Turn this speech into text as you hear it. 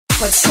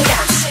pode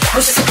chegar.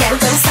 Hoje eu só quero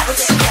dançar.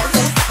 Pode chegar.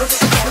 Hoje eu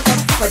só quero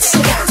dançar. Pode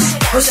chegar.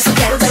 Hoje eu só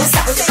quero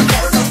dançar.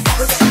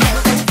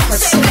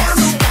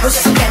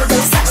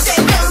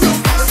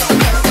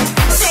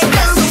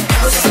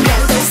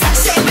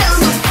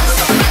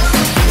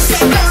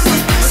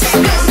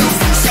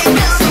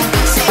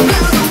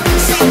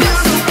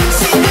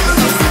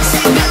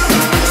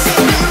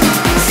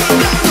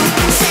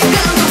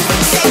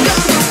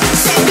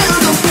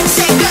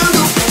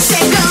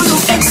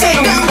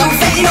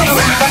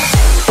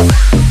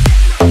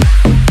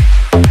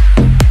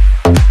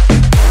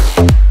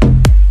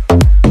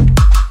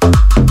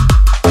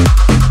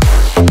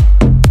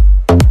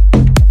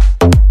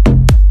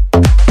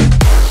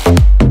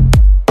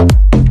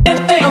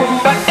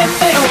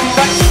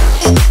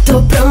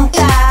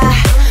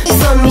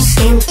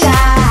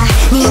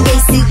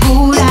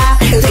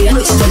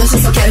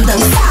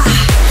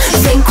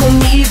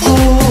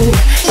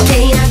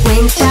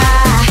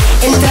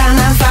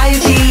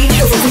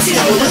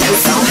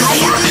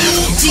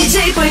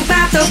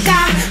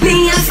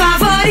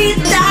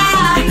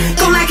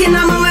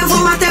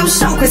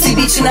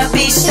 Na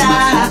pista,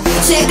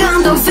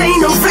 chegando vem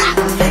no frá,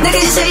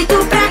 daquele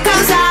jeito pra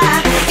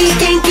causar. E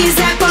quem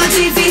quiser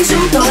pode vir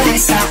junto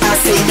nessa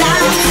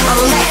aceitar.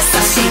 On nessa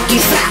chique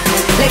frá,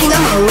 leque na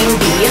mão em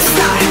Be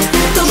Star.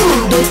 Todo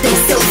mundo tem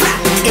seu frá,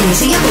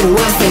 energia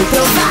boa vem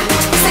provar.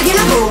 Segue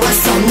na boa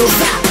só no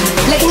frá,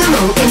 leque na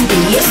mão em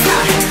Be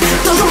Star.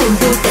 Todo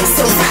mundo tem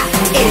seu frá,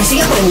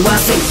 energia boa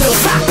vem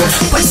provar.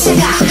 Pode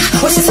chegar,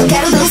 hoje eu só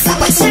quero dançar.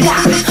 Pode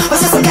chegar,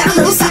 hoje eu só quero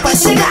dançar.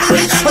 Pode chegar,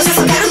 hoje eu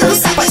só quero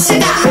dançar. Pode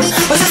chegar,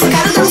 hoje eu só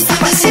quero dançar.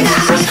 Pode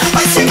chegar,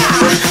 pode chegar,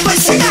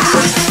 pode chegar,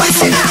 pode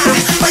chegar,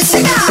 pode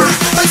chegar,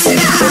 pode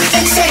chegar.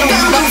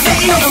 Chegando,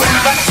 vem no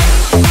frá.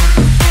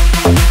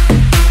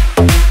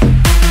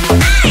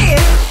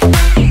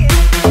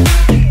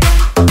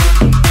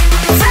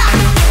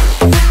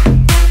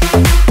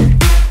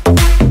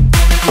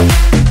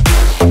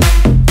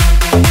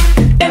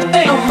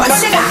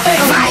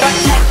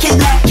 Like it,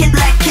 like it,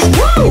 like it,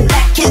 woo.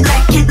 Like it,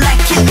 like it,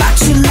 like it,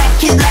 got you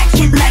like it, like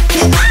it, like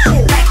it.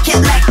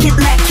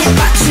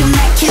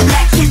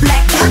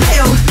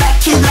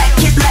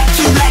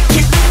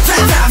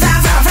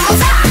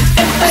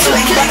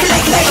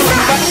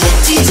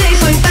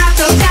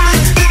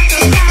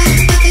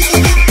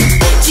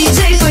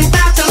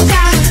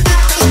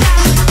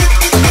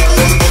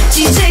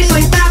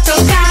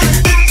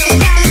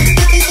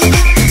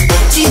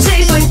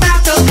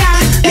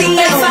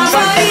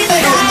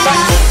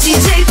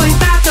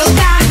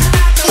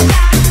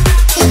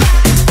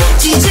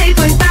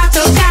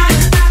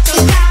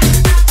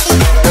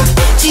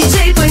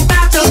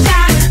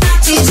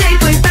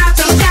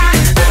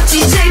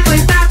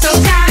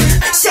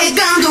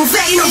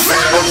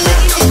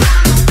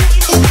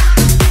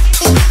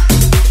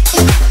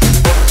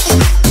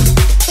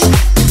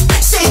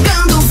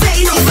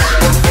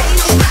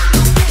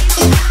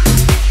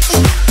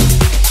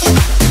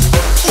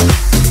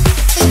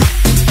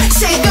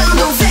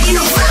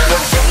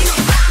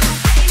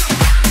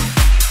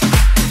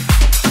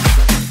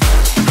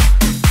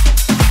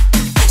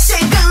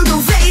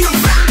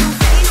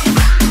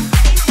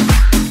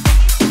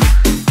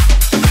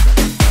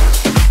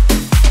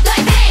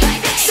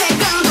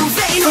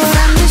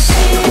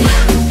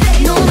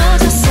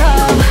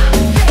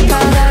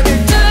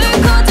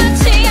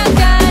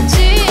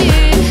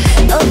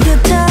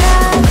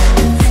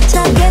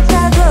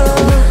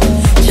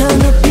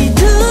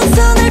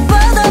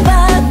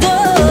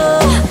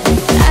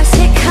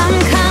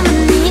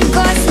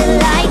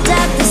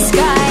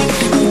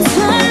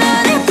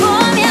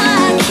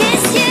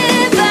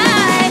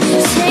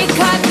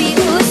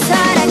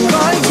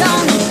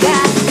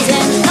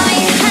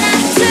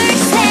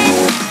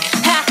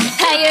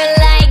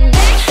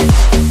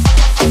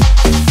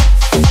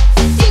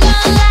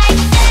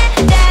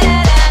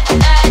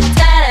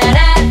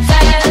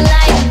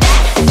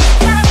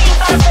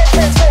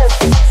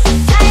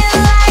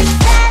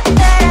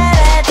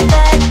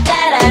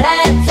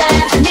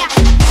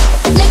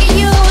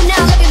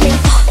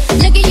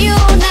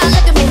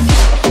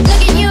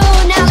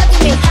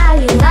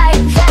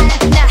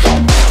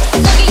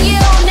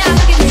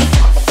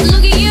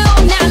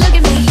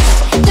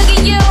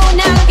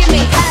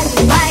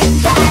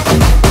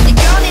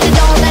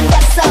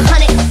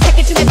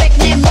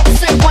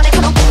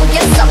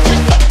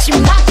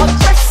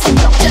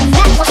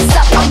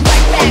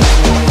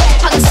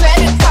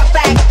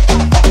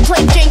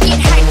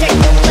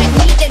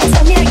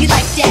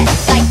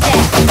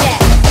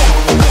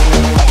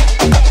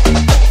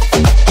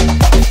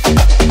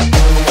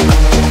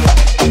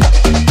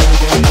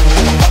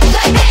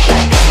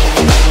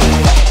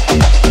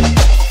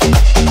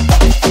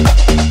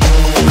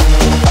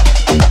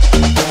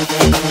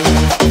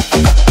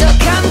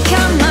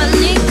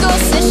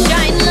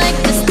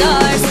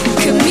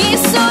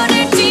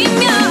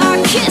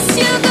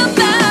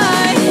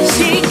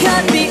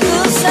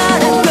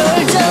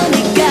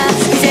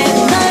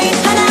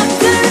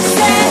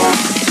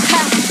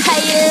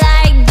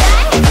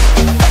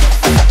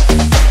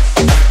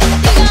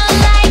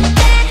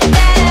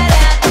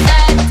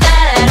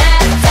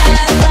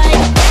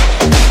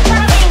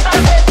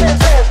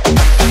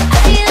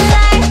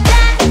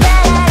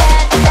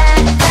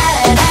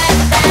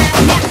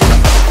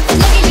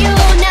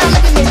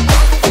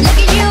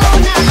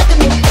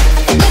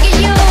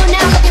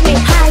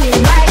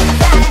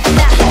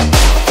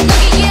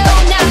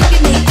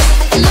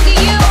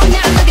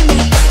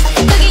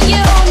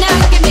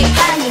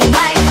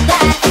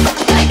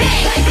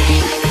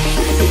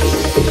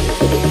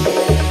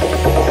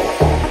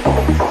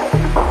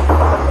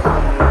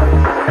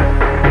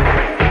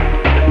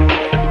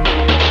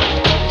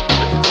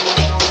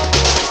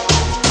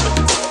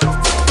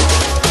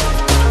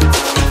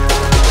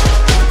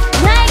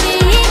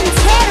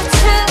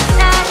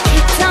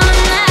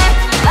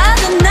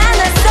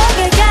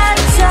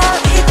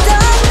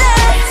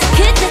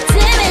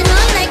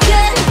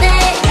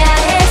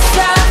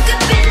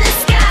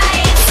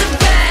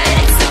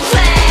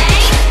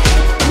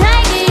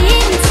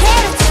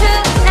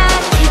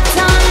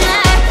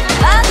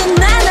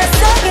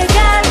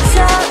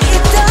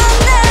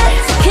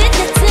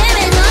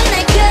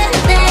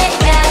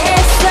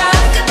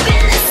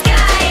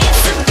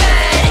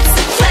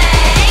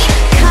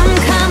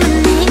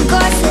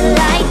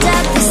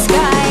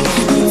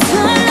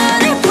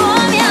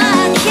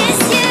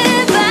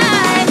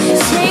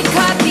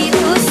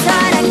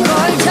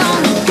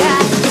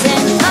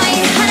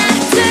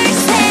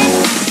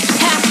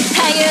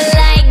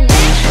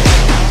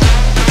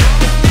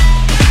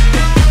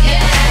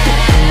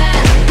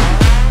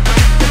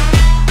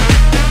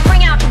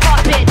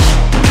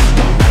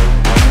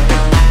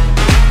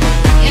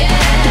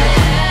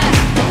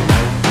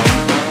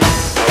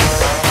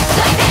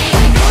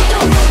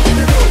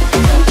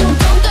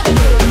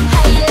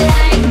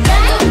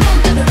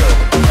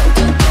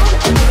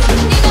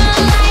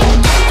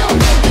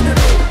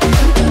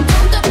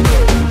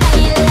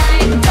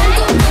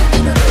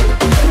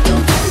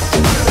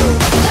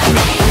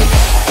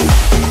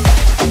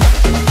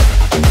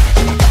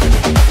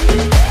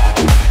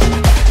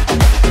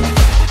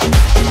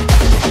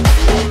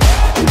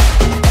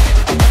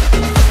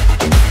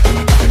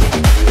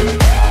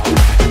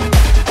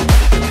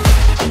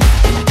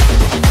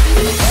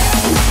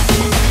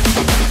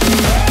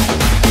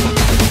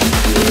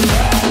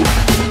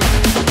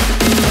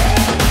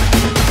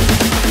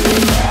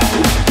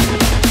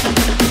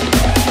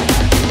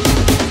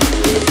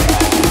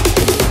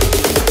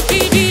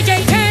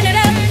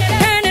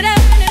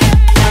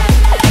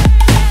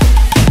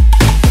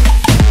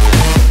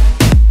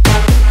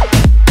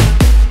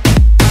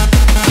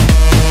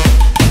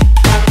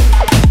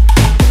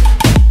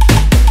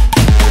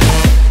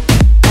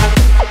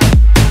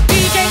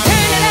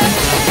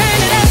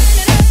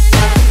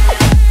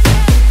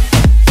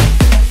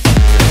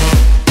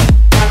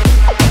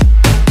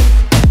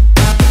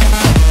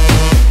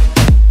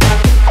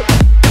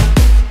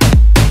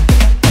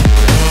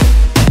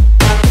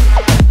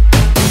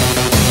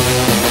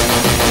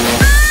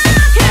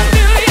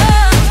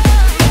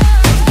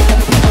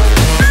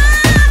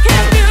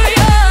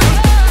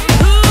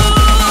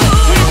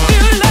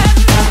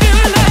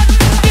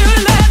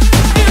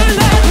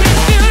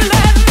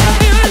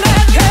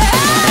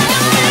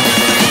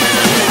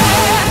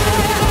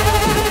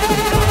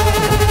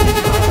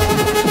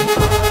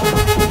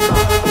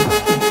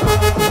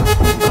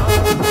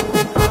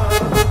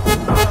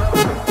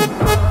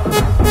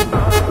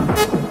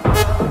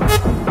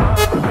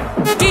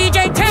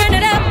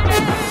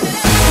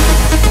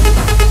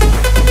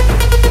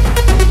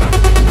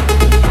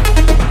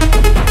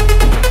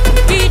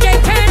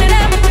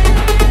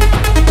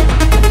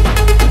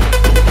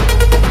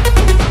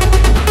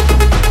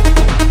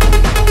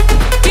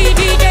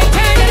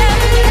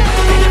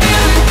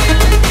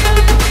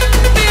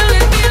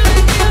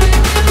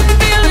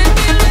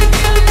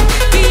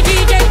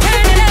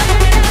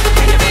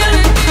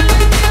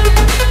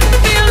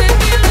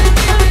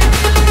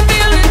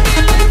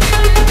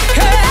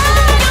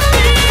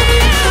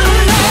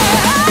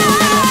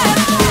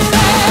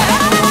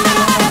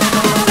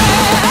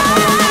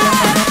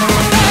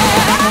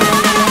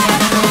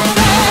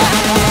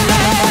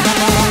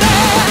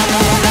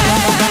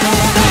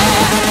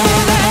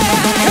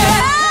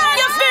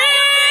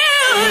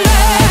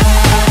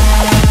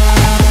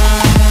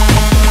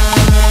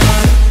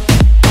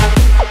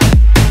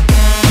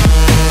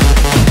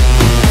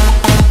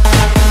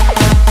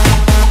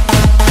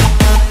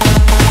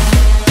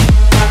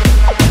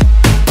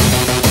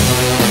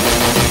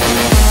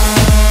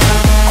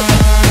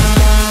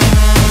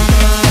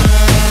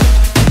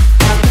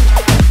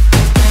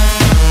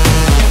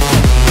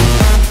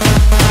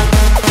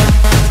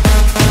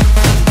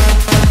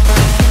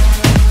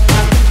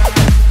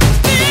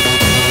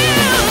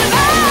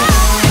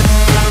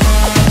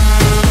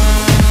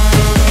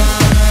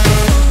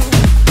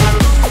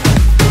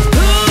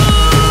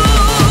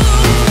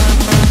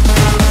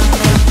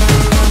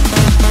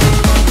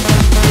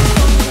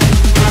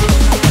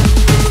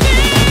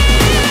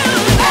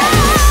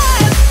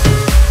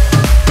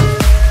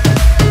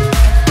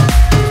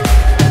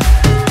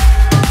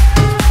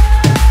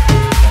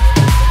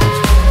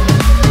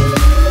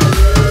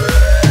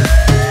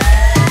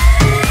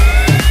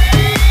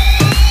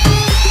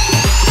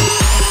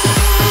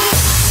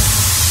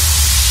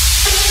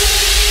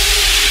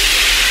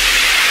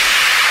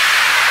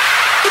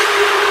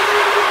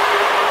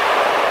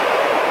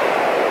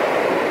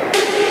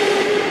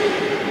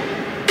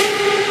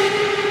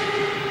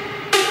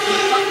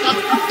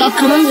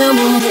 foca no meu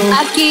bumbum.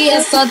 Aqui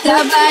é só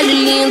trabalho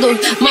lindo,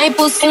 mas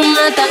por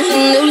cima tá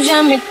rindo. Eu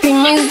já meti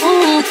mais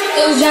um,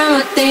 eu já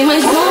matei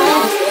mais um.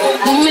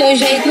 Do meu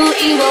jeito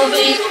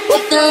envolvente,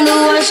 botando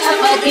a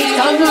chapa aqui,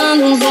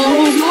 causando um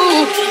zum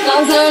zum,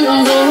 causando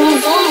um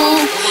zum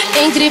zum.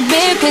 Entre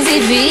becos e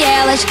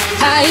vielas,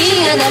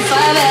 rainha da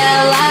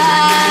favela,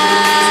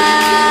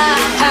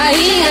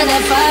 rainha da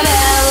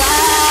favela,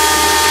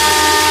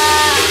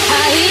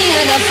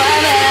 rainha da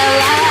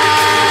favela,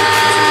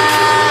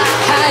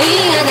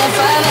 rainha da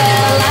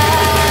favela,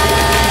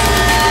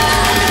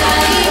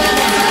 rainha da favela, rainha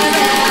da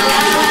favela.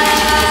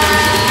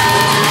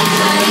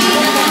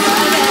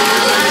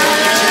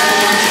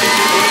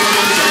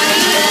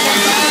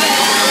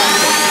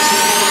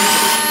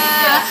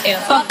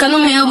 Foca no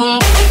meu bumbum.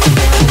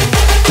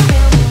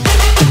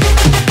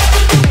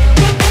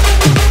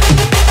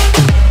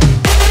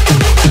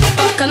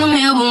 Foca no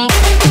meu bumbum.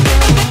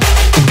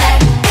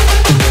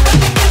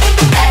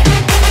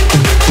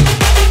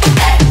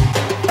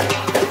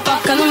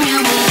 Foca no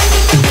meu bumbum.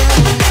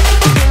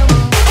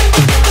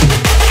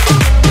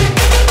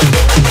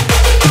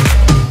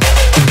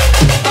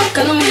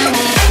 Foca no meu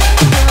bumbum.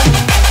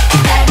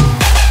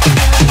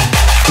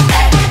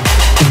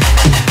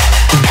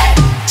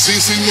 Sí,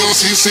 señor,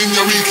 sí,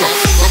 señorita.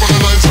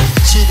 Organizer,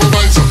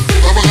 supervisor,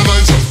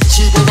 organizer,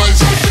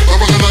 supervisor,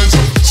 organizer,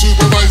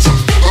 supervisor,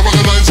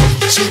 organizer,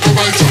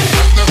 supervisor.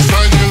 That's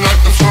right, you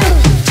like the flow.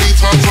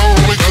 T-top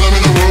we got them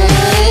in a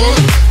roll.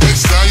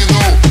 Next time you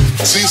know.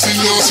 Sí,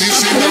 señor, sí,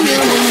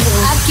 señorita.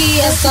 Aqui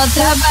é só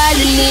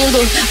trabalho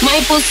lindo,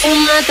 mas por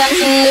cima tá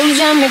rindo. Eu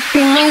já meti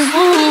mais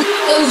um,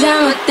 eu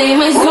já matei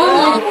mais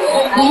um.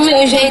 Do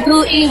meu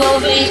jeito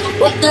envolvente,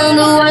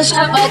 botando a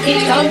chapa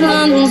aqui,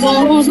 causando um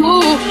zum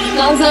zum,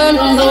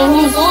 causando um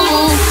zum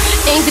zum.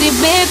 Entre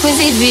becos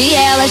e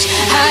vielas,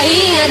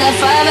 rainha da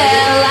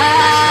favela,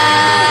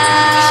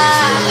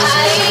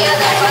 rainha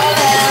da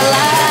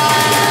favela,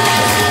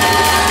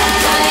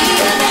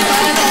 rainha da favela, rainha da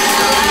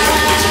favela,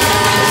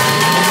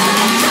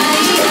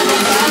 rainha da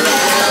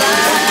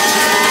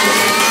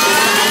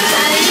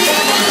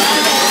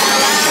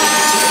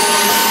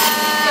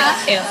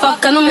favela.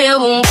 Foca no meu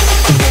bumbum.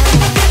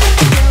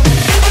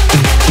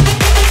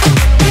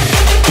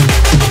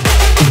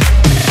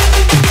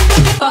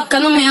 Foca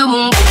no meu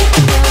bumbum.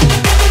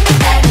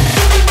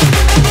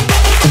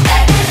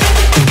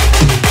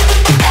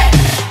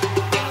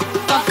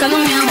 Foca no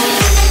meu bumbum.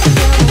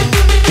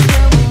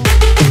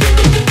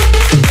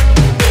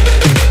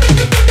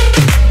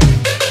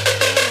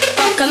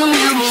 Foca no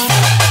meu bumbum.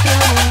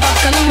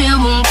 Foca no meu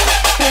bumbum.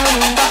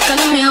 Foca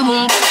no meu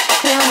bumbum.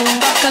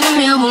 Foca no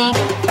meu bumbum.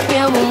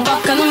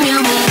 Foca no meu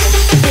bumbum.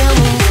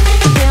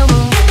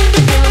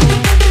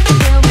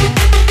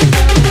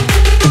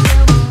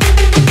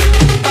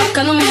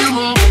 Foca no meu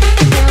bumbum.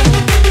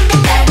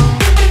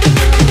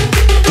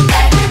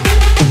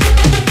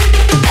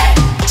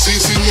 Sí,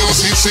 señor,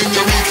 sí,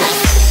 señorita.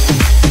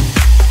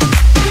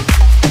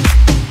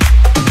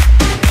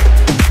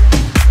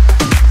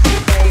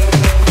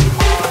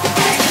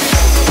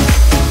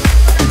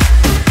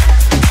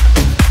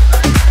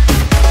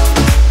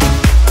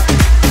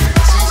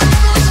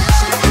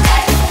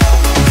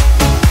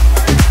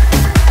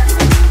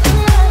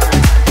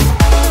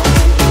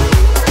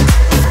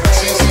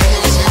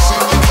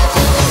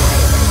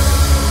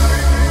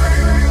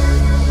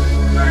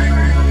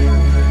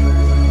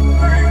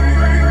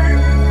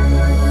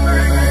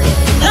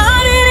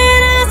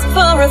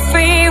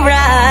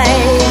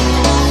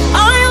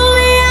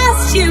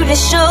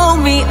 Show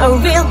me a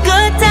real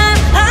good time.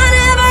 I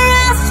never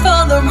asked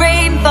for the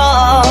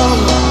rainfall.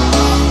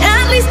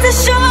 At least I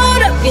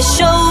showed up. You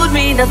showed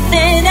me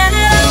nothing at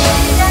all.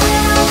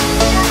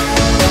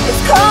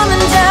 It's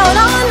coming down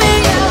on me.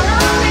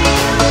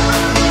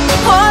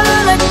 Part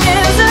of the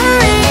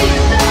misery.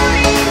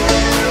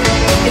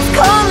 It's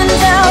coming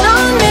down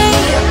on me.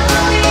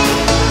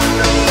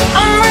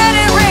 I'm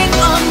ready, rain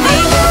on me.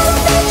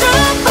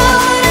 Drop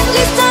on, at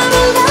least I'm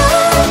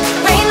alive.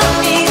 Rain on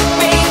me,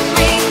 rain,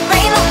 rain,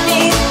 rain on me,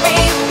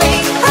 rain,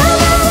 rain.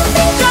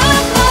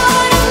 Drop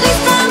on, at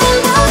least I'm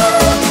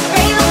alive.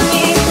 Rain on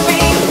me,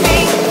 rain,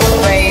 rain,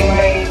 rain,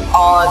 rain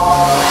on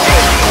me.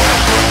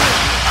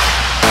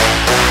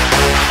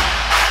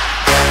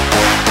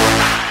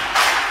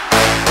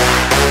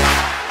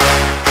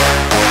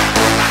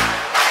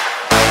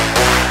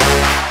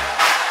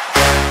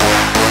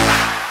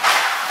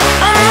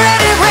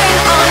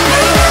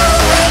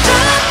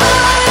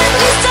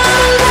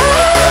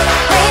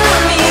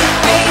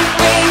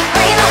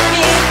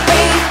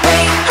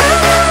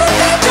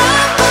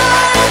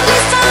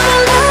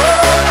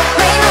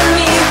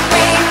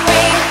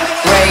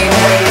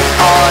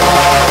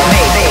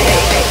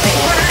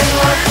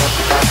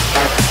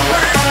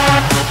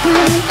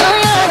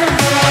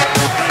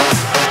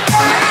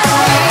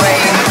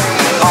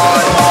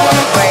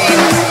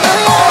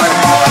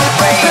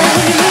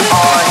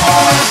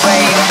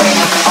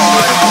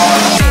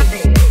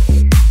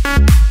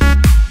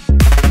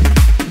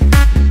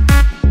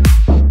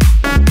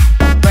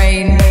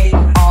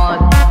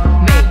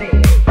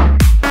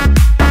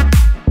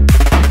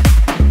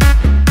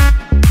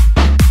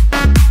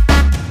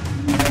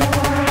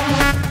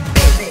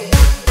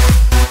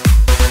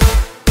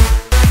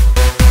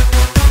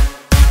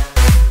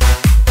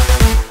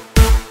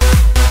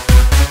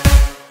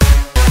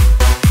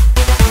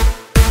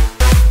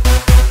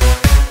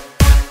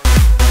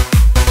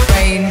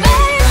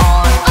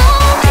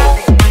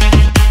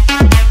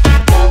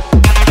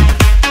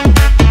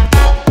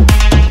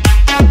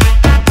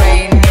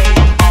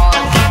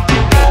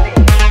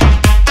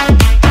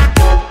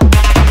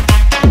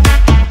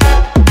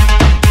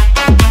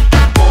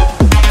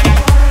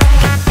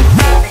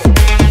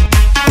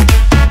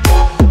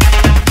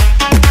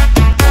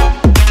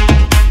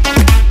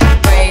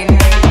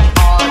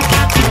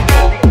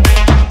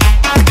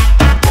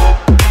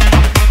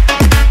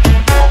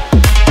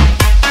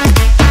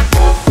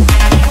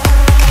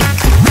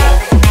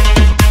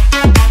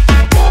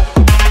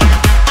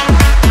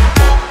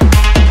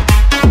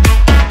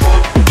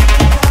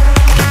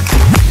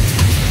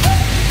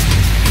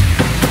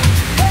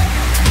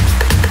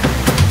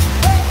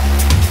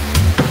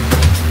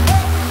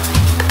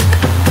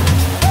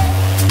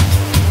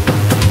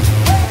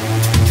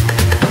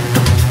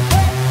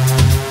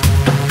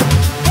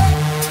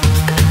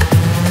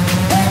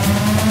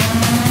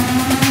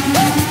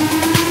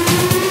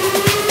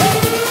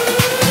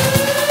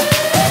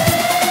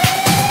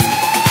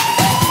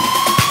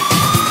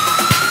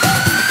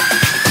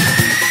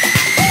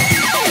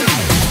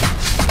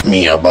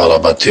 Minha bala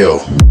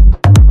bateu.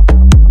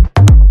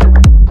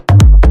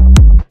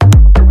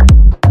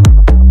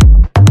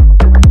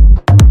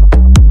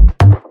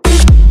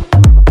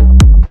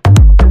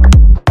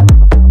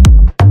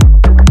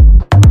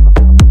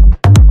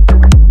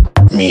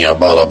 Minha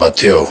bala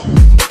bateu.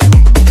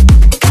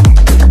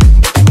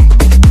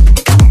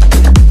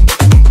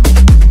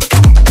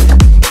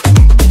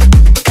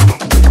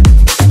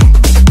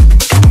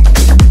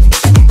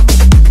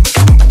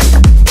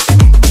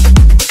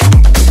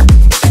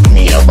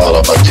 Minha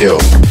bala bateu.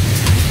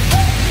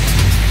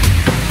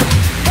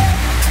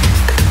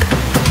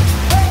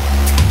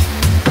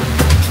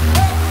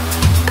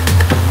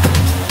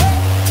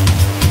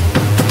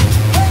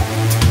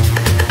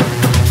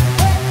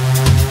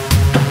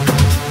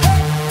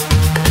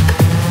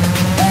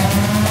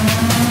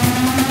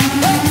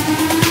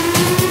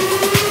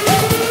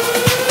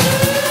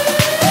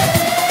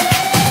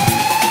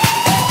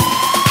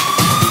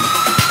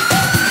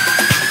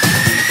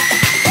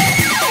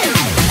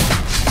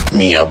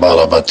 Minha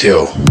bala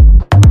bateu.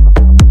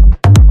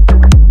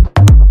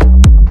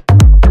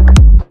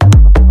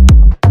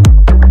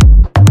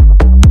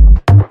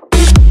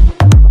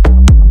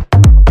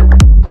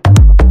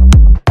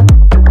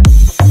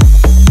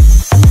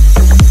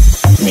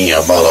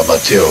 Minha bala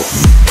bateu.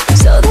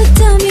 So they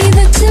tell me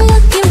that you're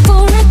looking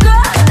for a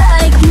girl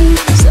like me.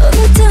 So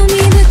they tell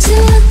me that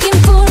you're looking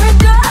for a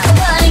girl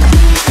like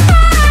me.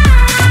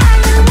 I'm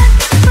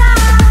looking for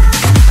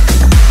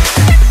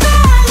a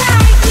girl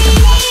like me.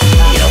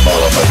 Minha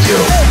bala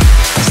bateu.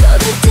 So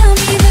they tell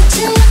me that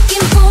you're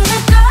looking for a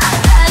girl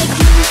like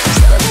me.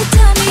 So they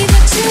tell me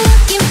that you're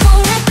looking for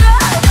a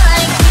girl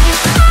like me.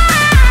 I'm looking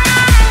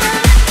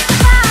for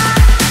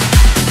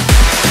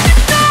a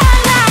girl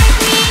like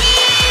me.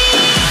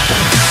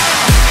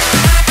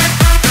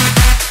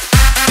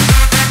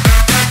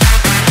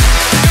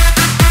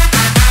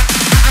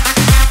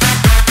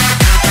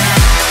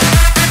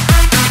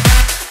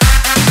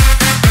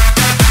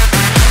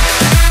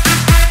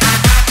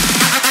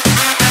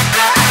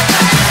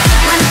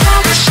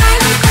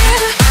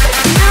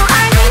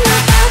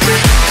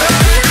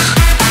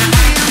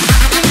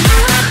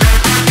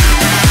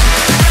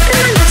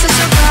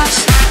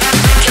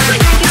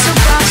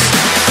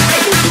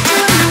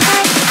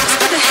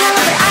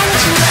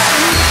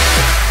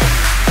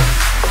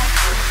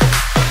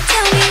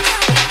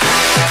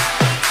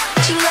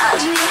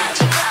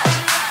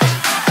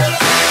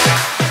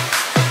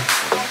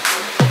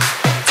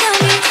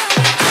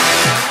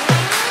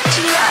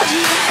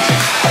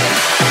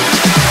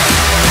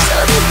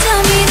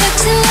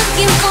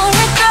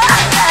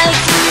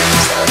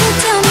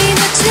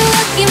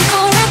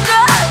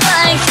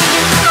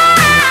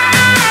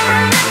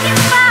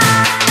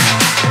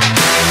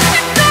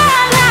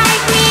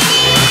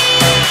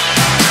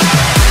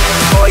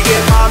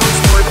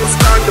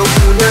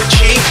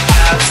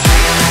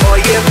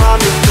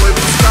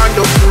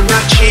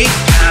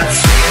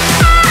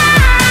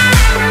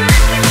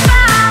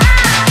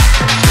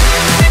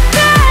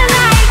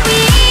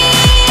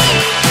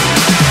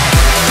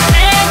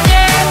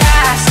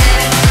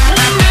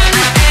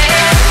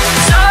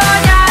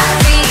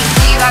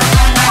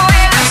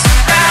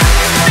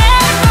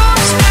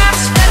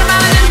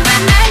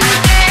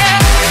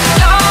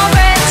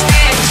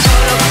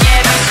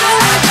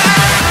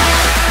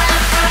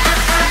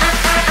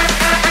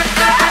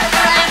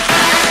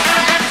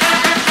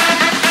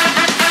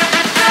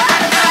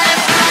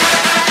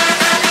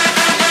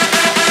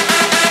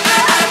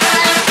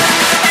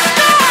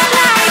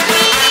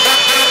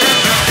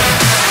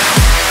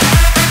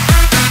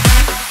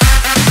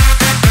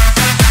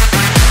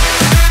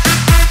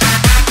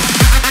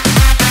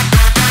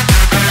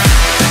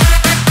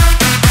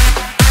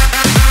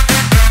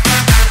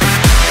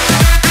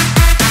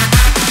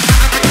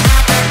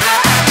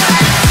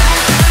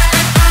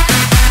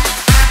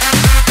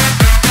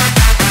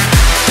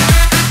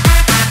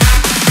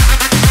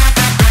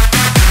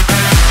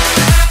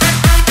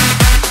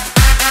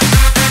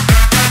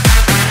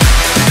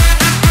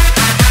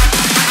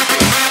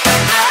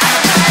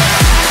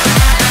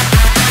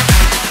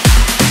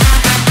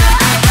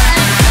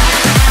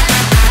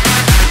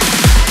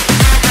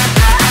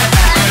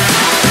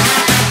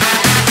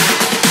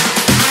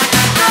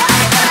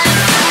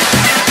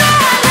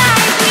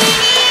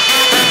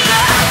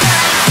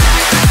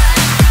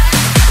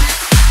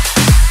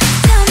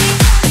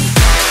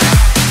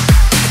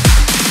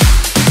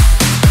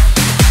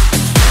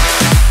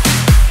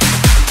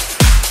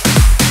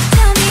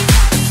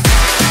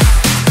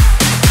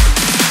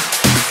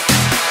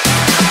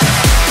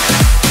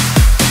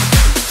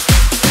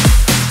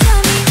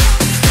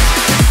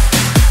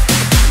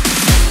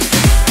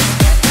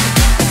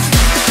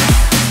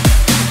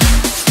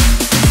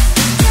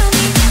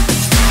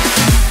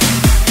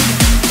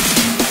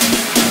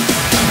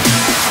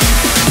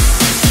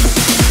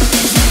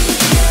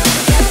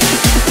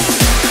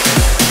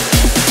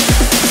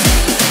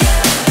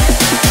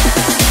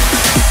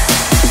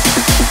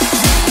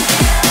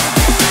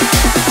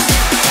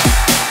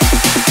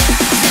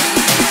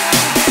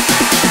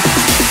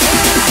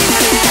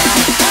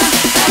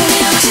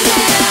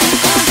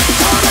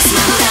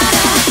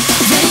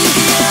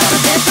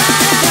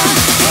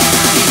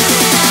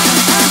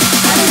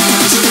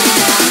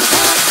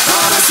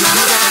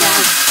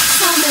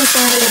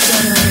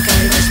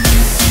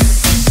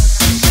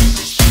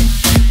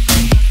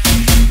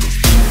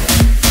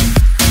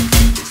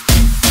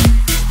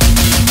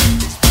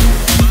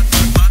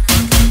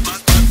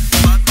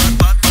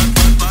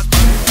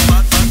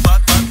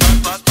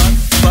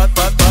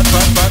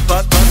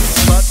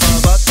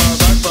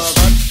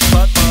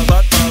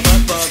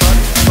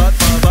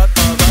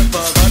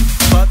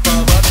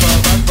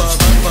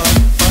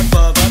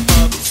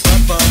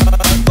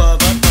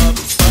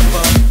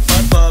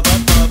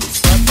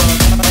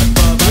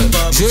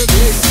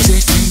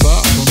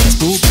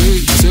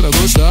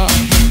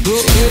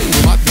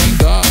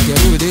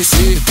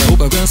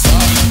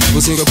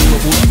 Você quer pula,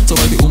 pula, só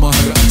vai ter uma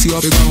regra. Se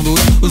a pegar não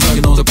dura, o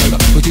Zag não se apega.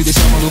 Vou te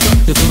deixar maluca,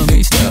 já tô na minha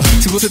estela.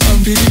 Se você tá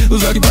me pedindo, o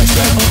Zag vai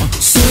esperar.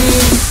 Sim,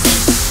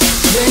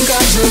 vem cá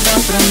jogar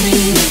pra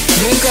mim.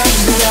 Vem cá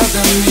jogar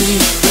pra mim.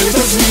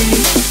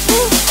 Gostosinho.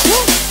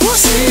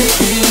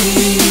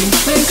 Sim,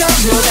 vem cá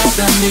jogar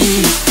pra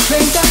mim.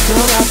 Vem cá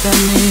jogar pra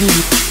mim.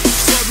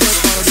 Sobe as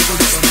palas e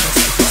pode parar.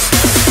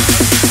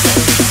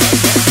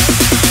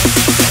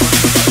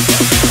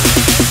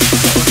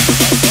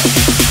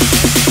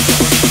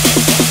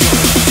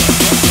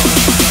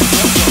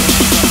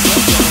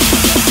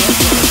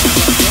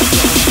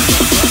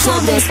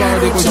 Sobe as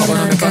palas e joga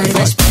na minha cara e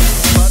vai.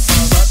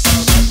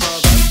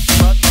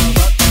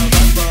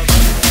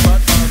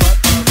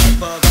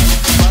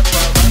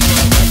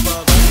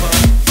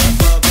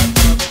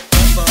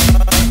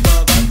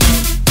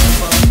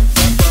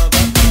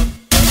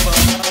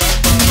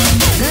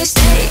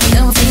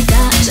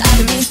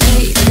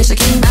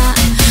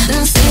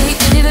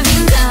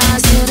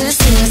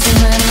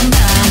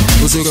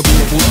 Você quer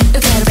pula, pula, Eu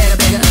quero pega,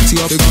 pega. se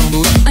a pegar não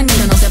dura, Ainda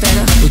não se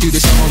apega. vou te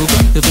deixar maluca,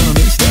 já tô na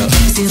minha estela.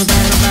 Se não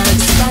para, não para,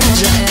 de se parar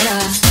já era.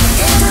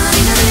 Entra na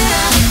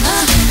brincadeira,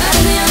 para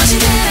ganhar uma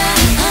chiqueira.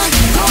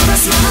 Com a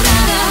próxima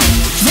rodada,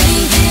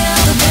 vem que eu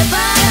tô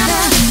preparada.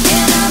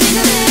 Entra na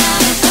brincadeira,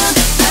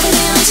 para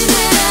ganhar uma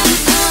chiqueira.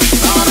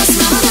 Com a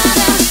próxima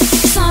rodada,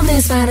 sobe,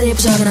 desce, para,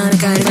 depois joga na minha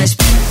cara e vai.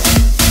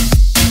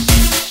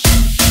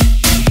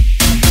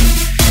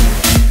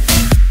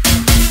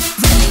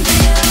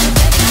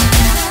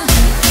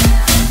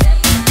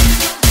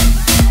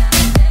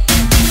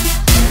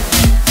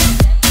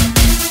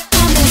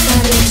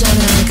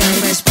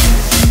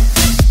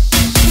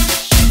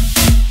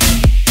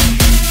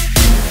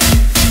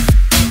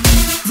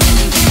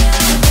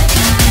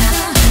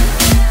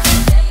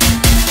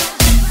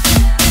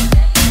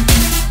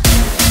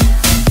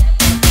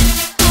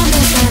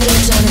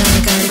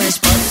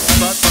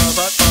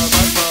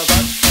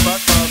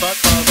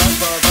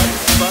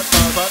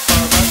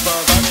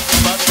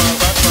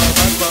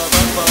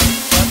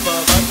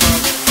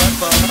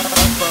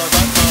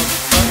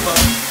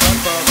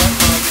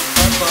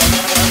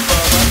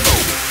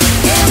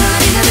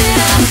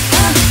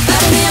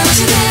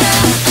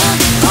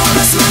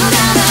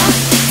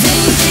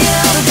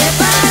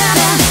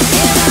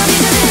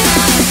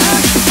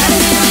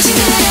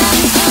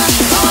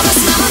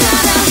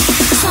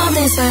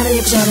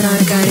 Joga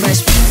na cara e vai.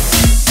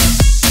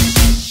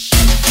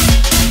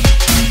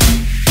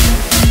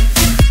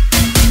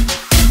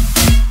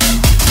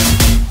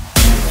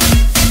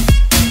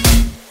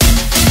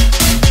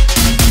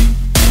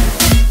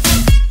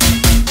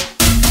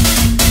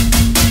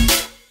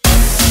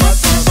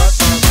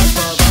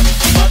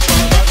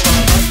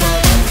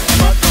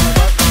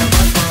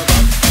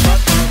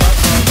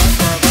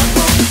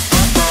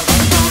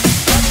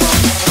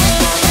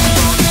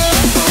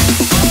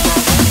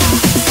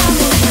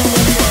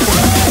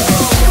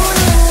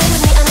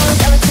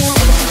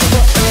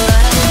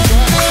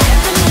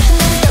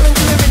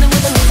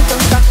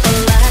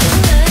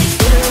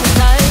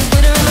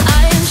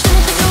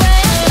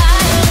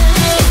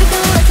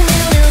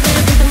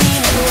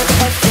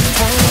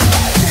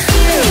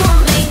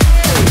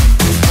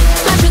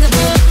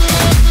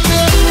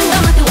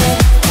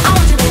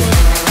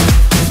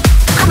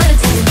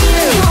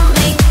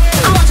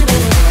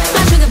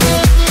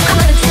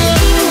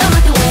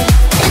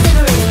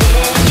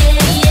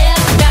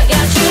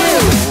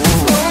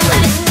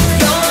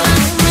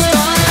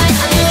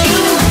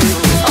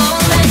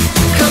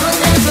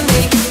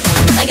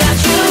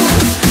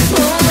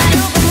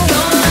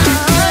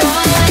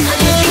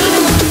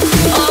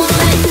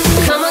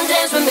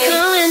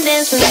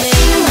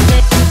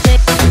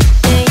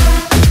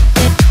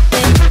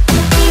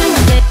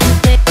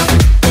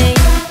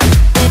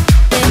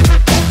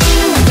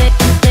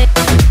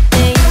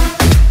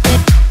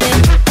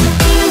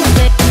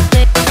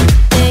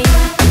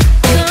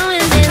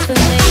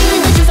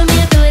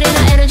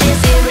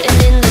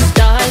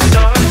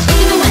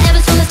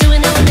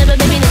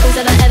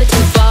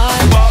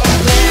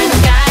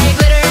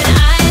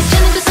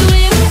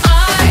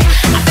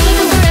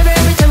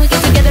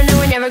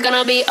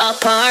 Be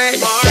apart.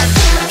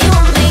 You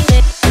want me,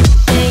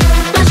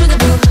 my sugar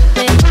boo.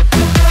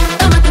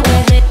 Come out the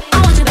way, I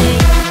want you, baby.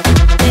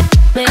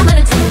 I'm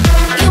gonna take it.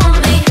 You want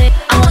me,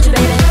 I want you,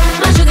 baby.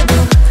 My sugar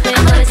boo.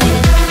 I'm gonna take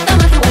it. Come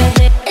out the way,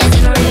 it's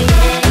different.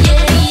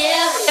 Yeah,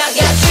 yeah. I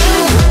got you.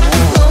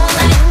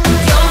 Moonlight,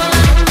 you're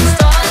my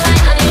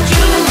starlight. I need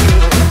you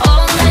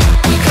all night.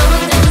 Come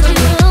and dance with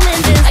me, come and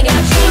dance. I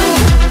got you.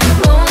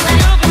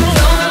 Moonlight,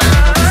 you're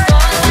my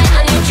starlight.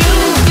 I need you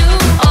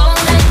all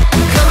night.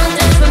 Come and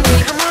dance with me.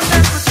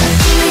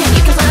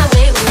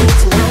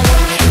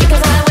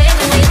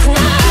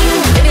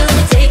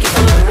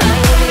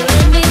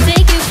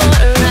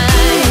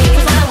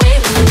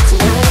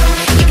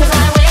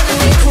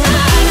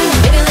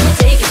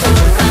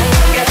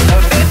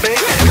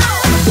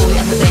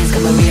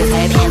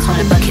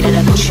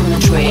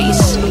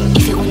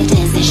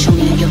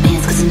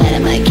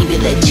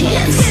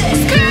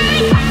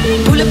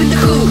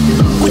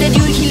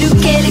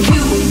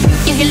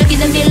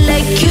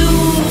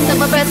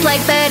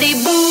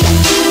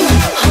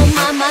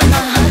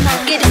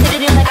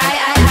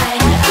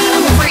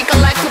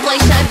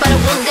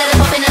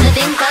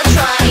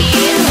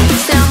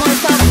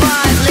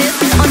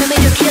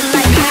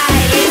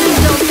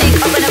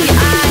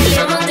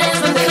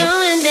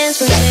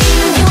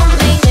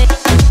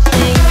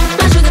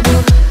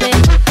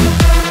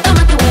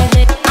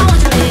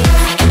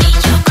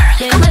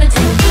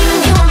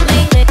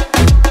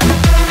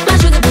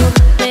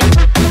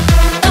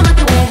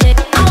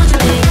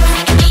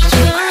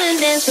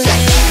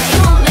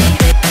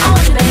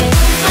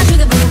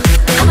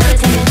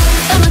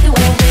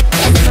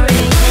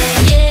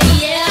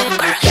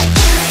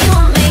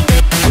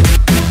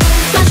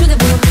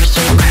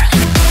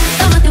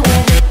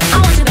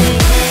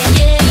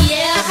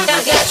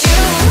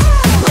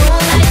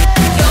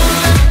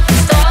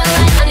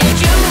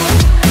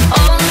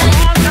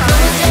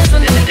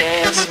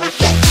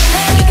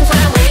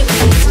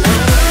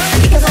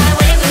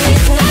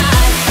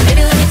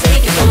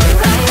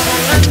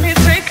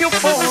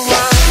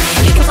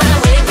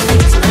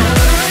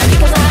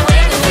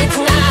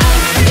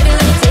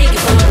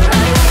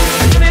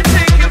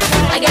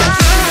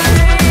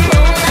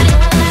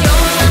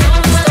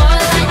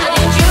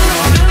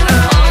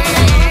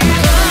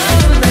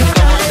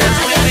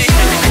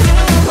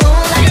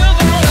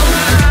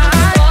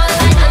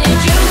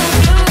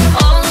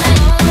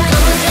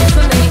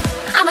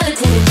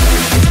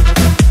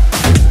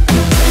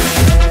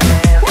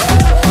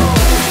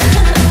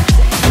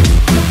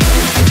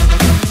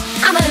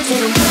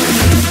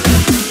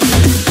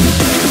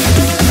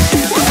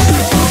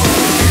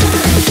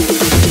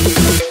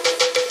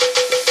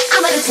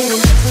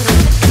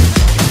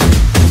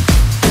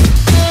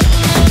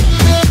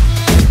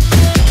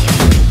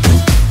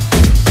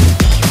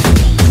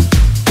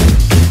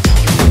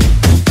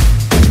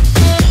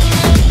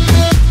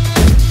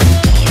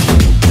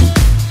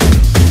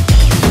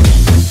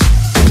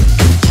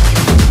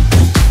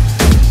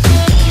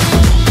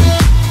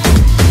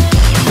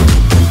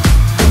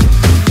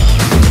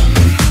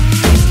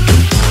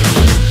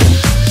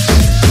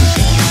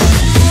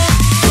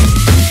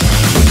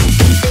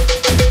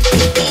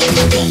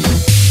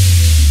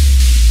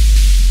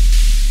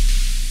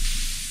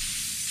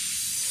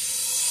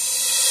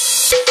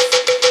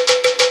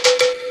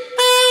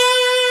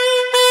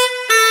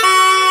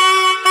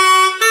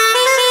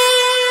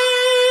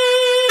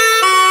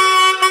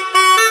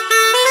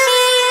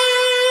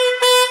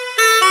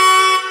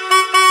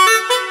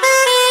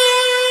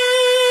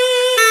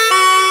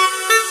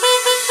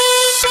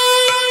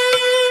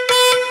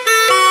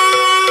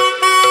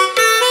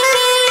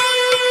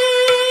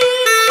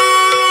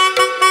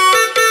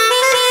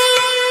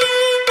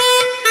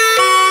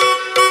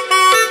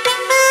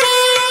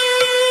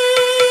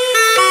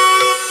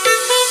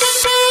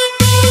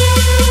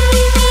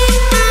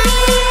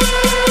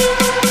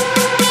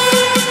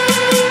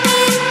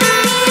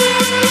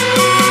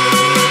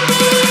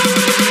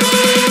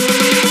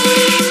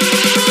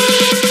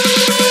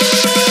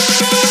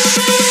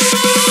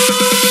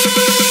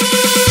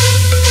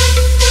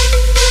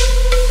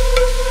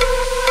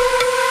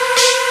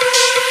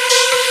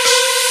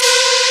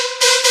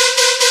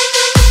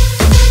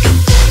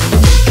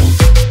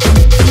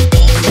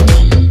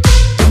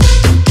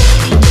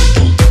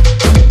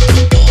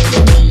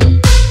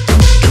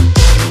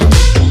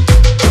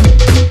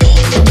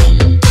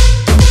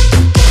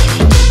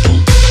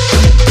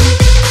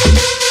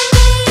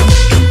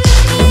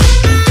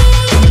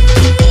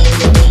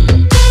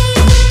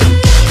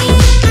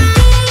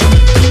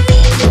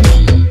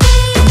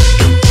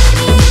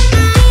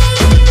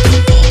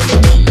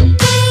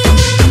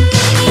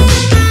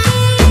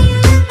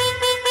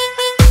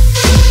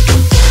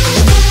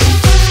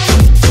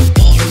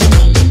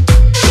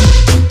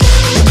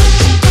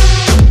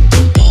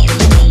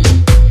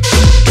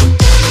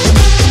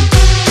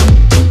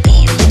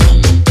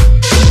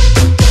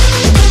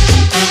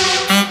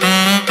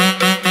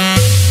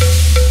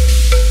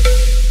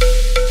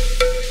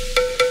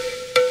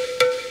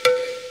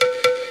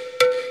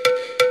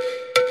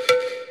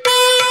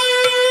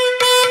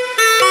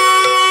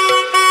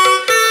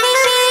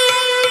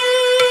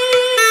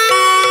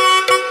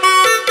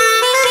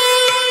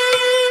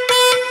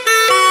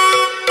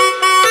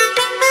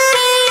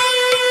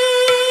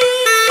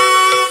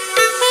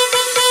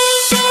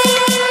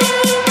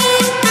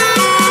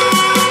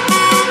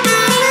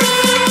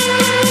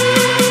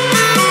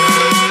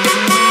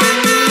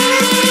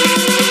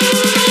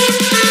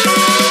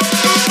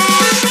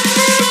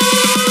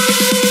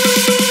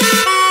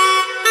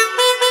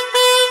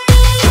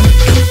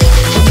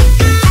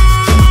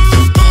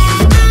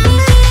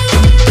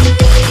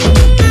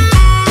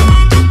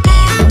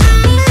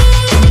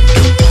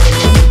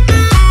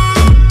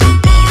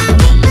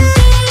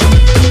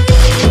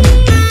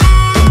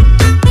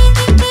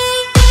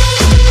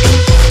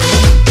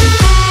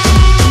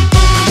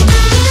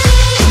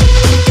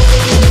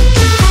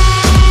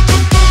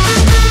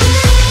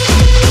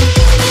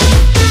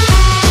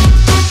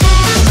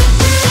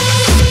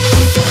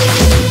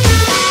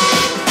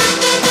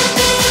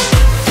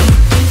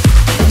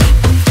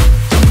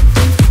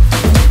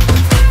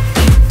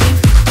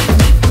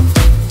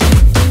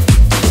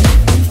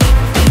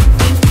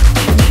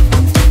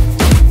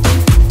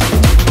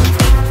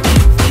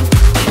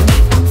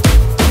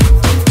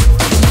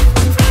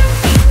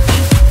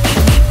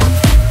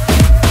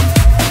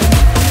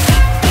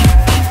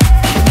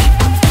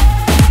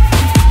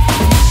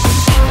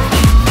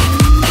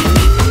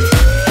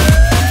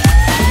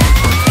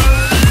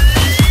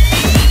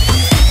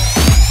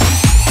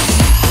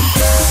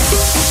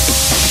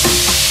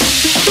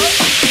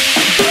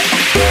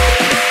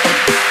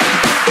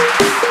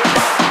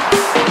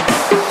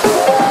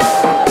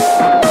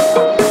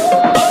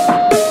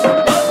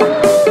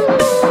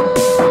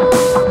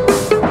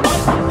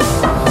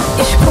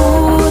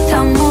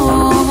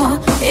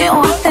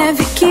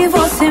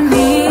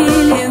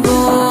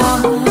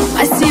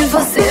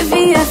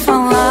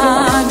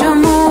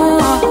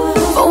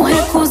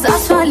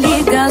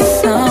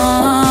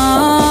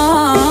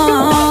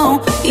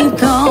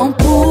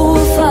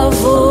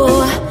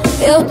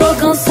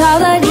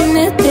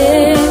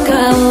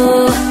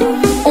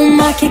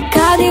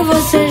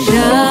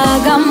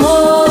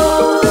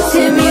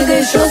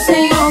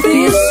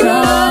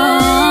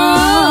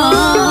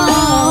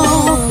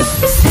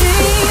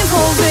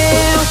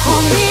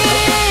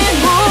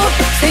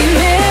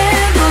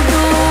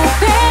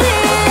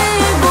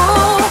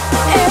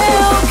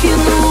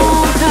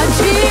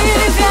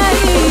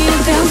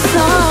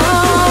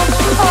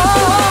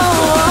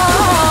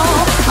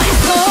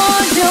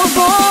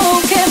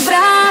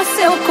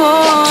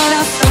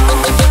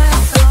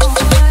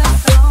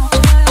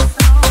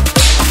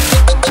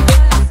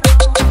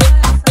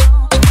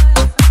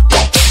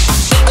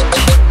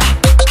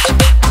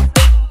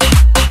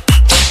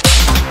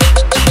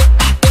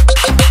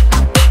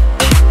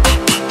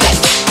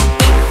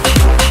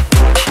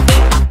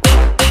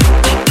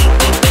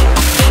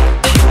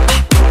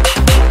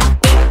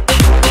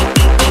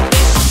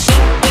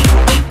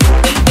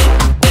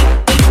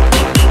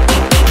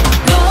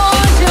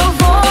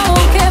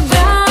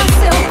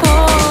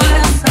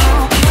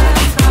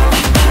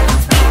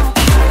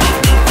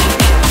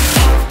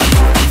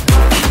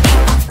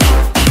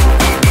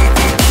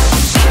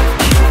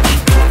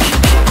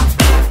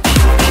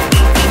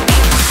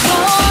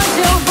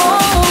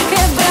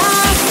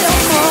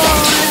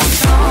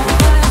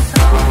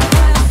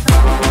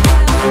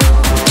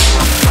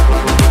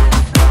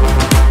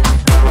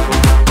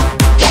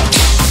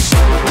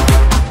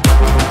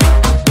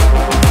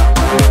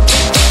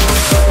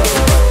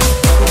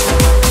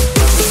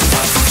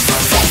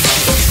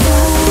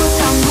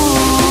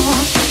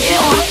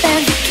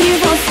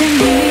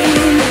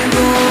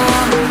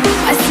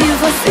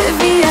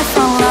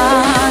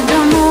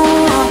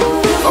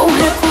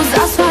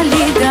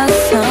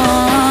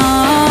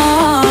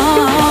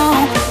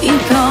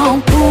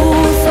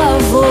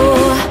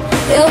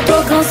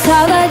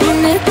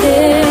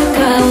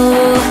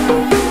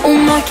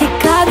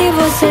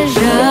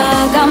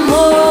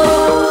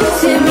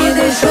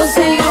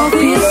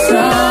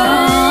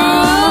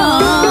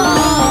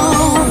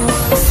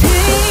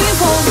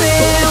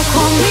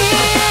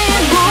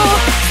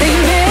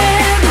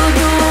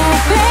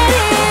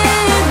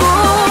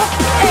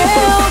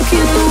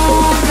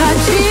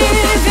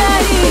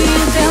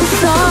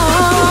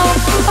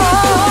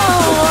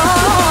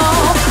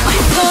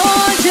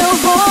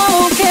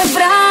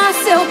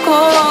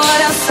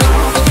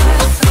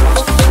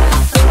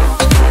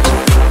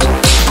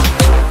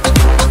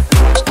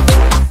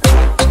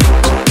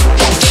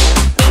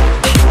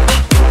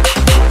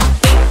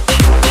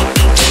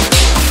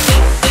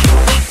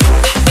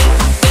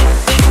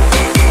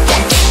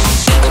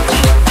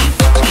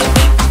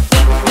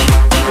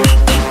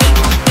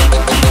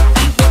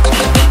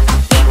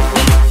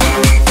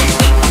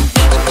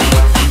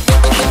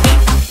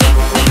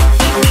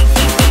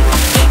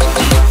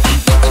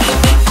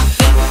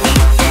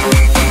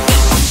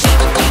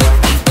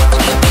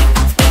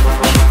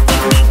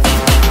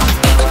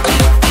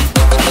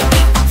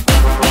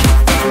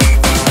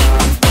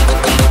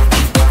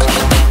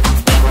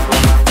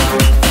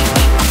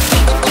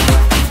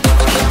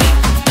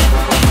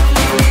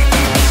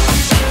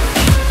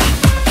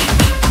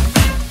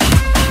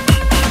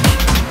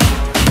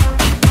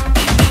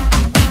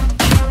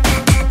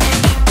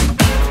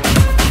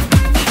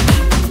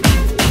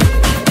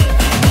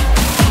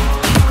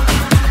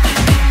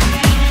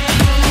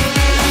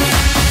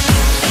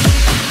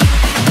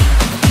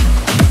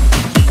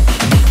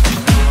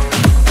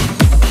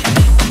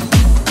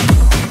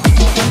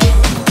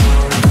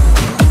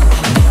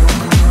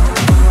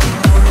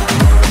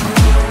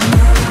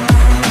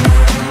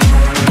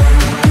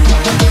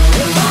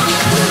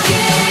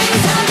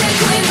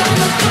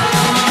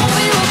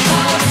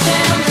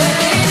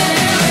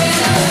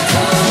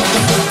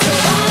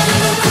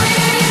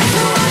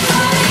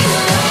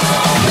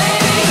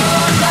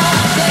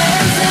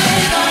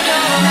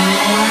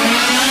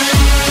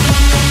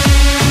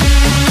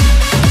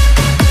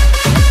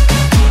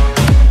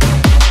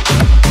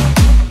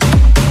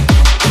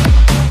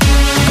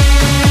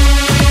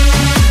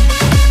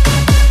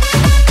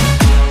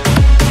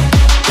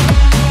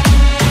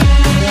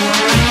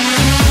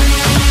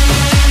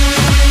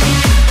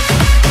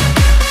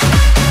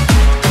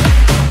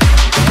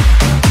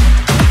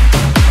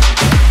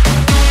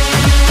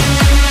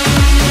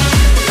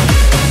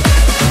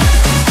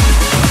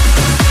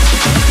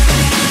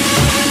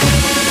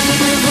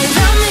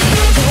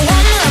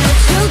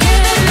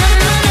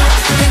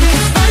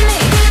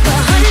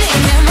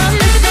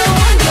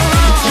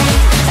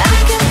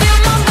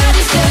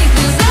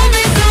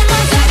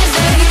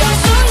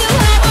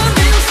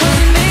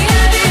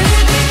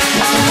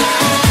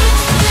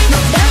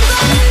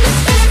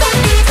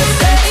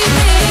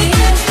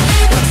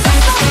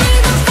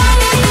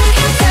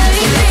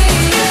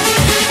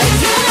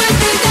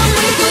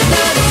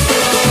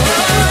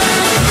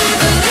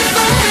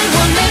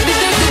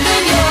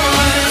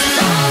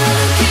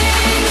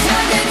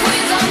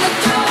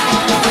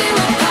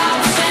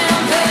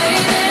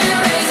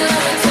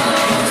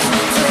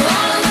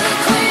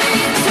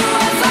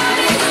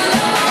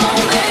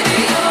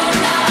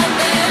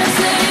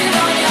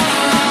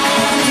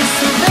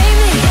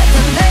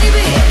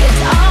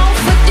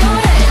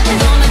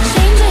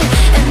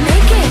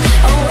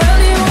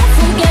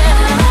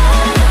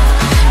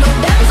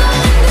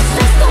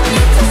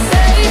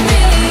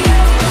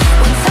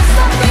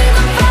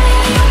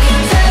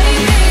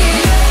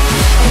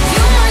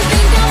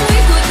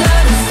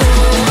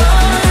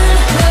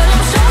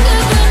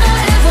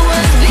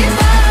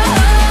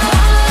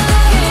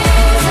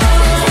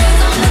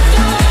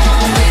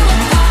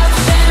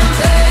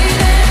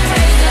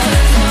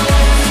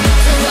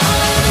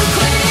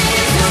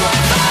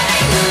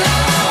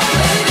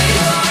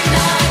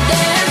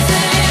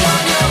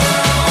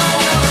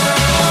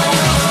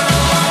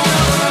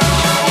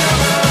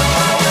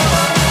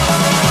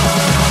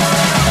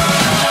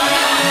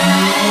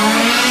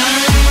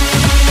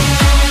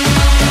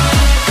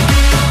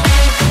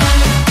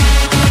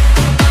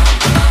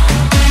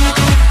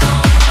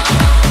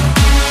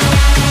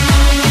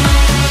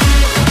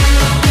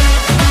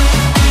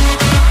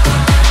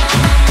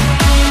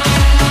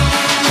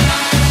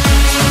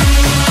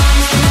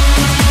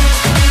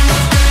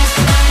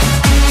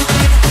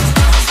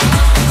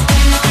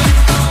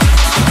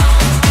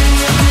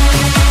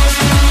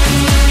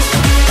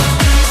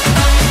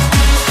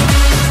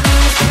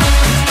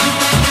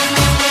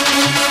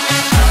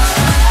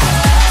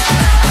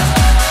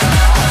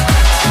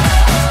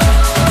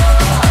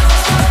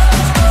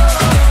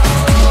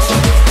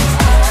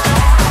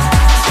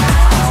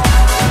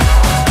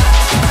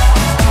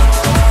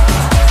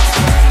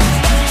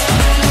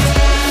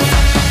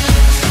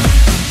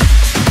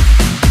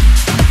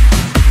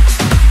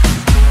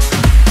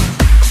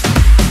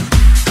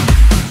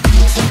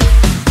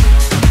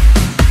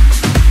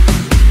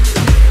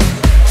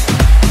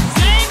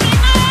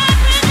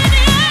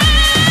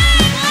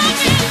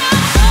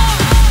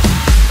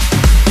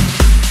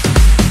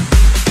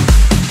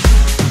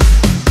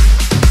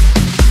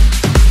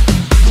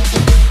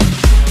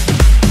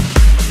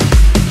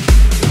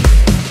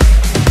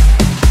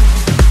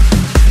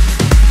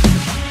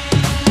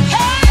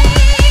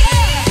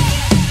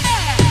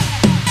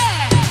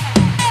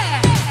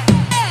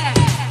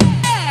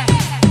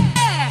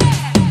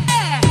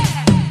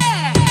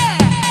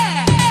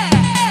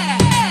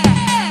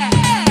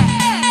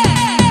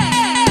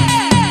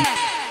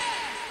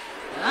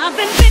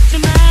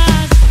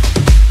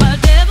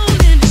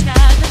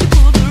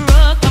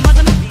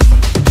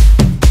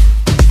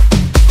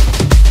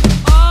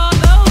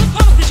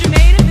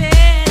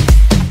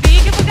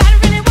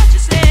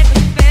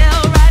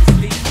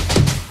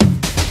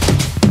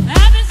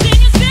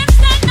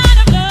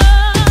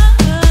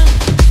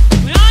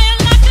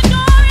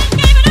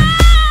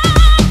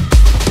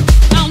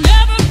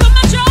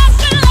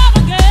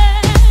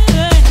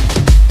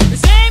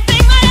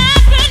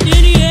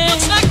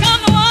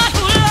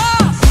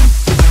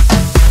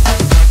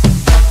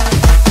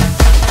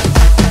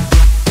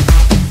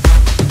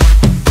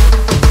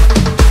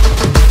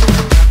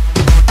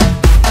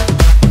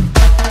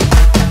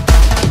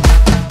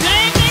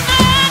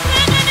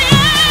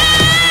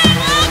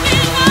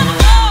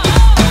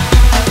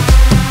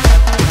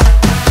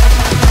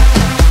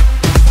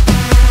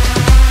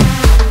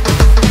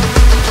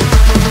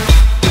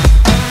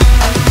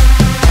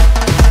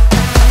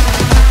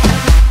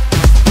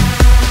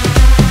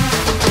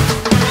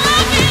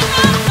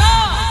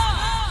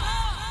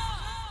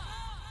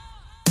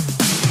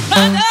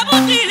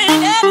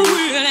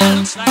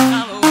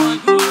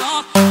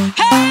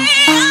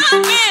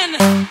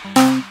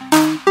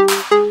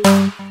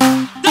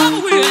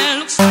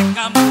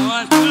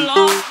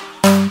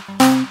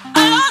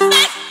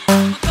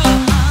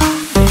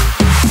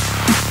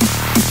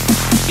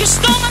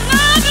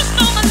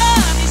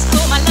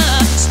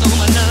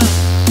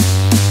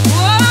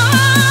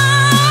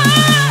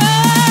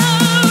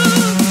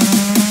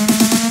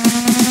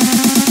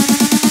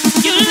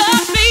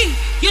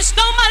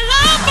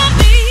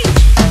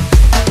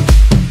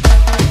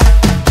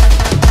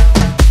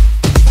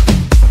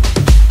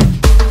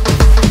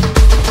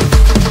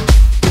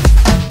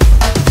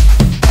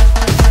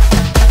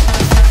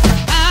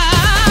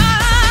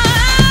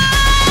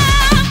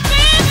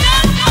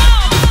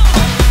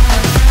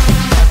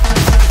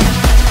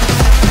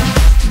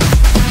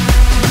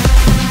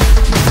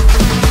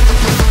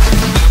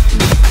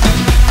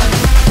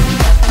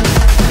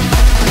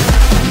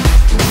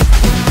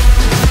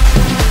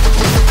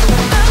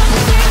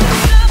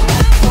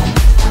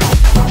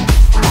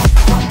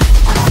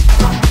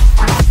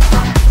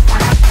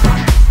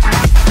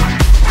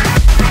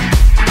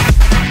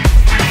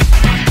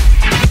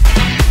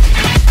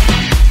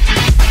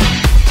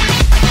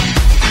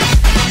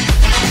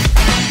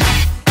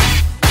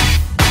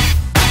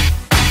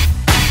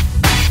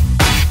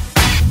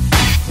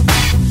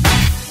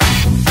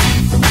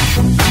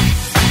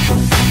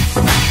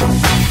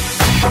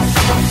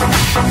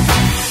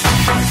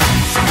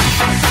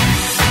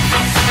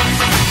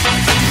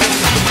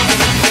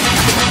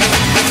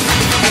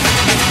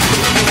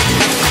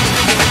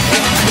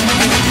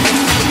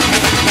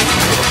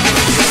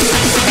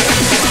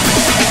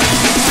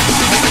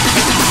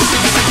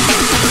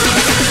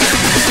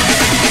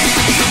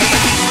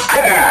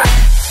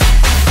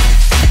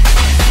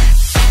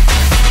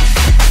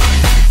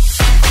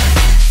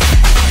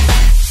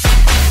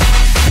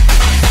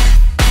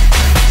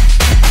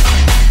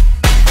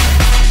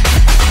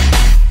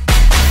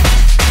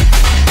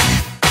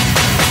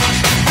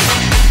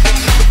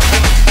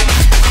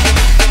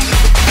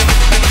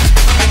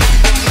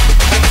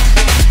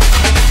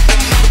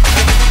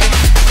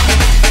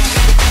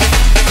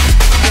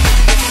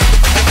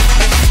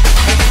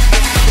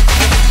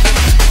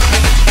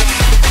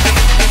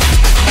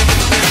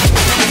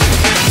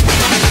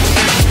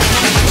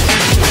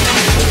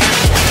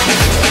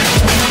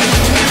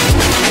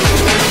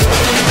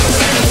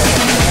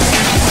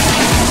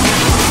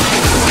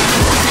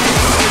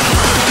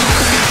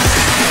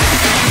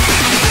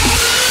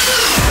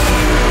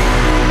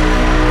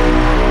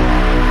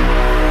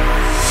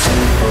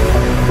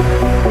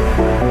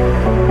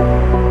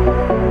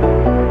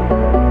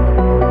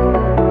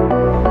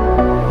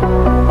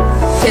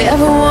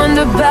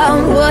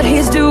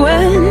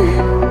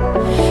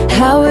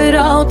 how it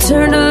all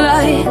turned to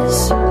lies.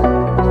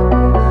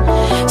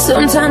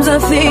 Sometimes I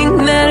think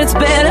that it's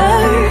better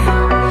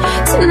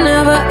to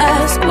never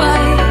ask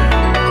why.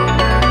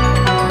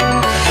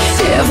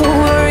 Ever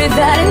worry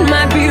that it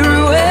might be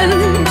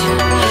ruined?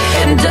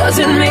 And does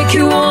it make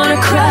you wanna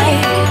cry?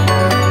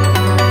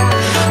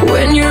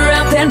 When you're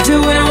out there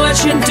doing what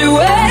you're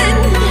doing,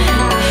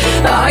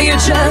 are you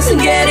just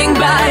getting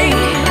by?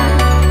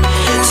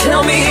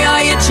 Tell me,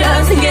 are you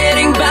just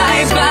getting by,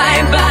 by,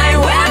 by?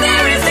 Where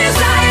there is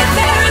desire,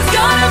 there is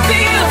gonna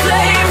be a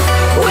flame.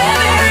 Where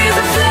there is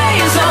a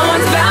flame,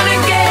 someone's bound to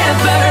get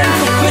burned.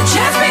 But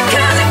just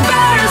because it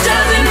burns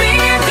doesn't mean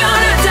you're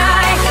gonna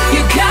die.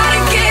 You gotta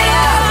get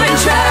up and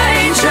try,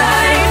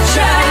 try,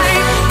 try.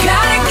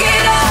 Gotta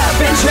get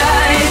up and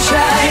try,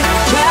 try,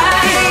 try.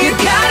 You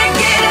gotta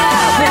get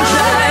up and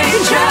try,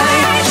 try,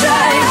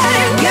 try.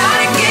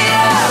 Gotta get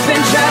up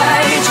and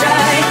try,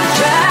 try,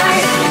 try.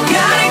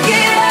 Gotta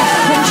get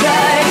up and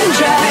try,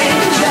 try,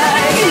 try,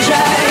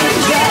 try,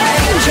 try, try,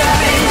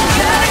 try,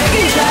 try.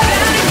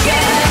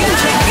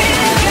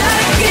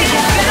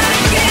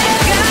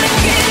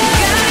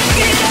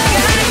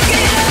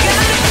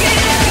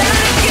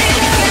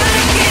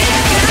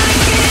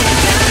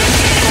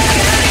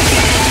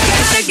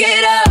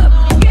 Get up.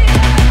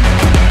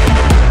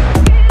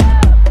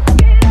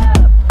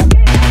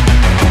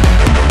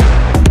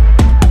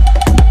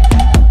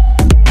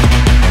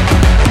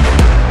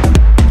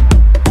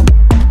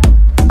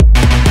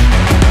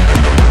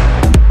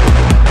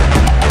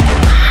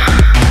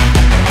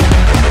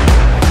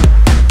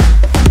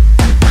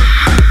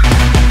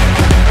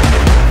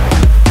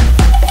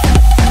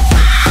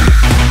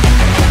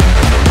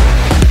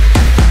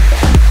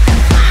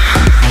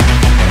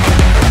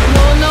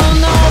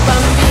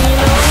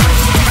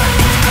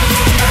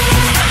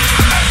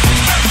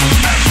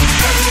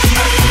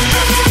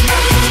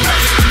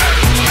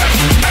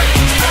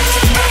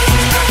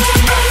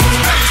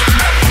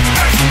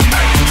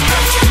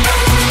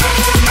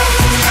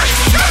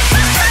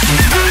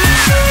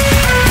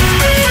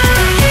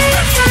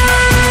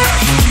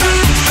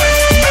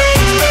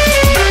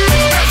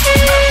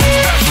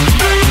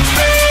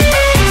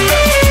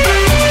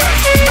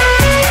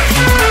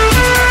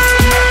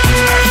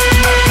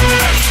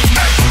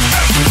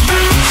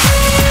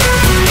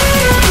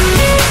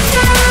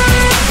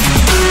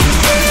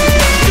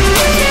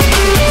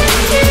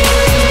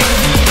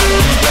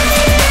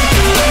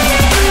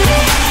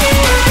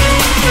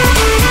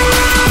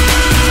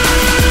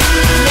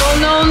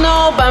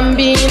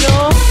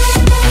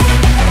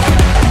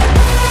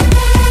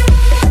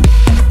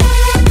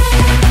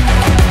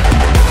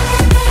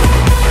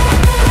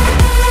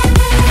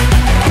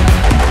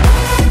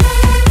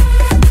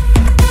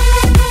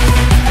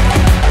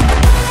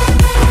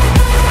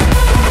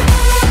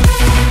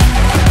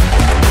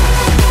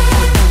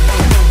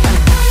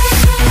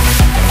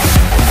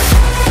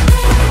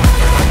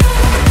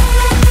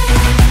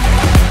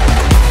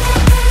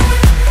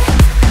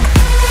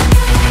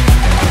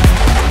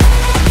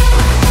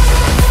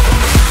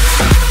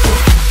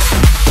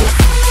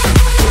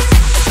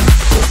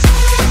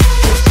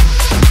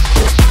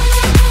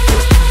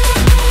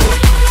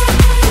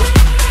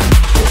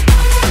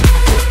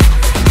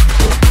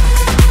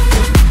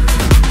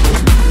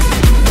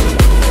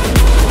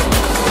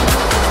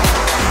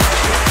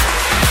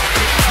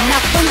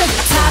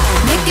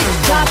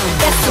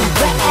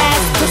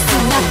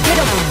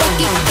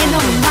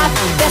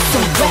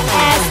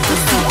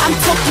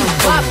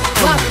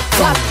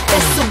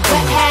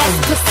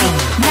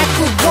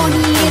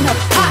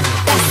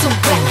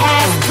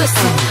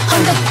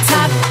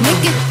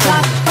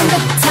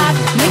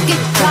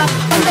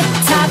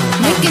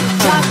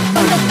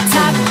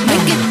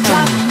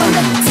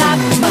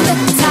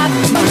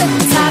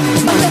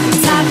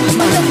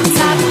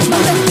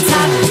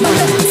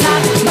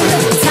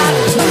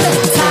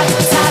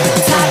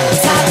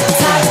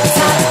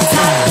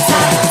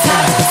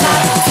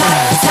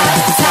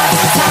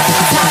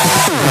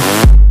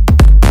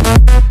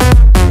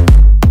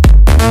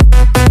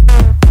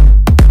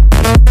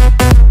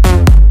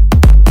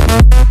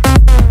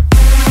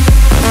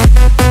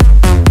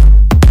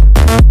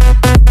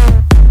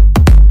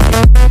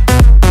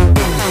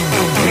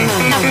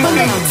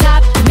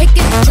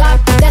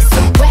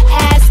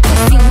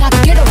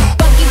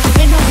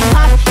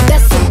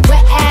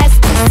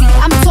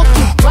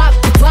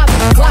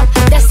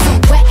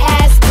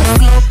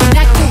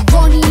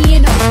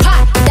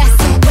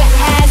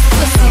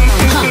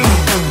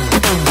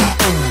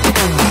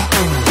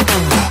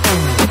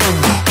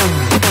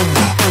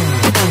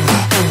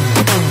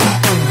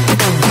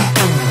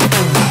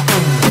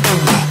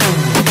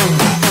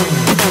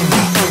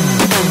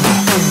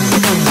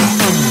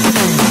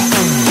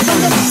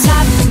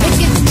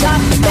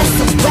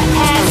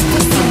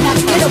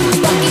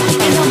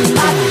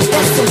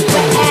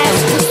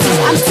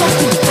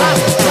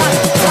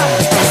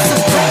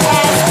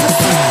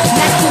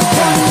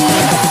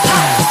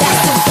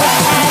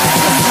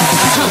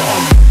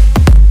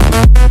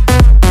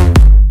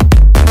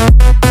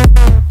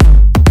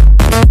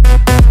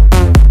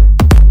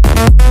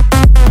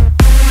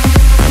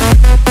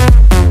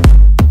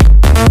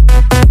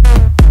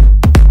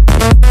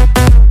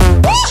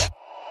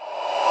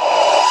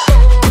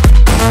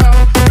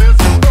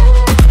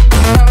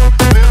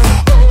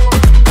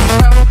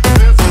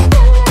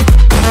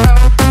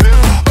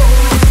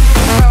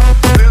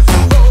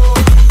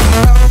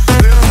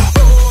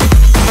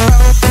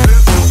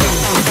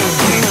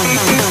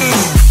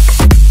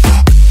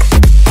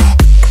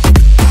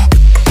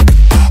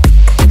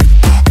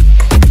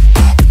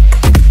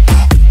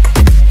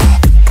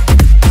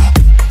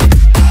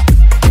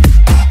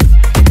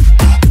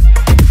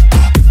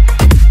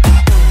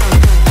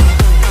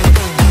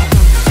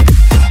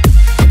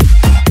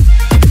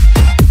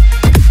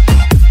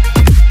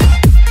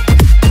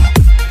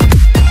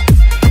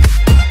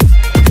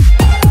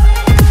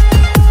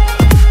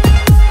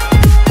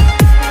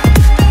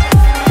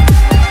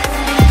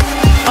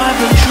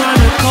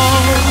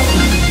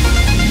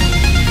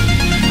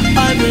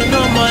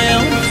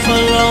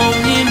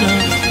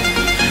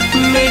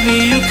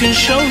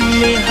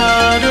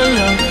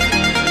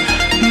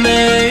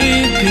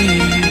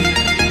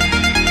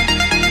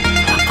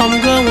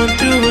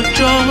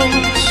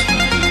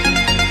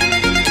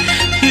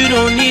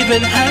 don't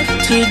even have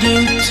to do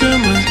too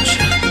much.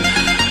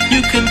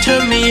 You can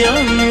turn me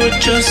on with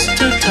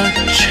just a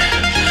touch,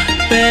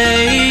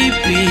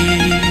 baby.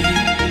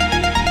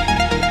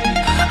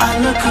 I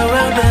look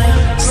around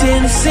and see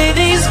the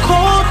city's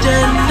cold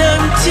and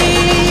empty.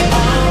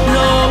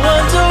 No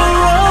one's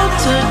around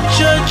to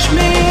judge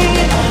me.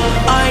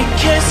 I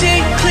can see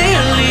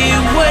clearly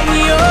when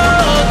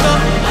you're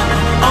gone.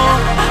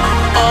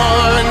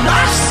 And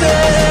I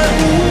said,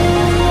 ooh,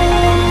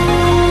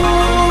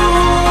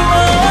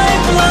 I'm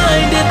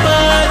blinded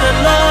by the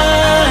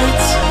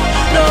lights.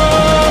 No,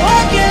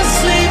 I can't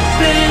sleep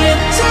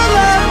until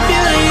I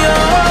feel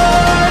your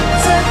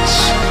touch.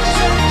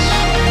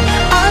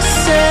 I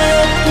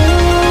said,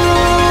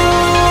 ooh,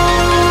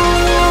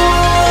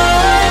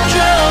 I'm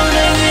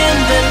drowning in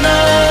the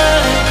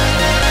night.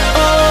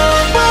 Oh,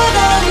 but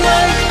I'm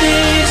like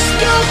this,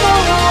 you're the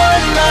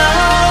one I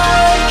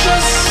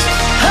trust.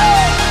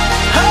 Hey,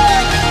 hey,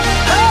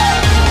 hey.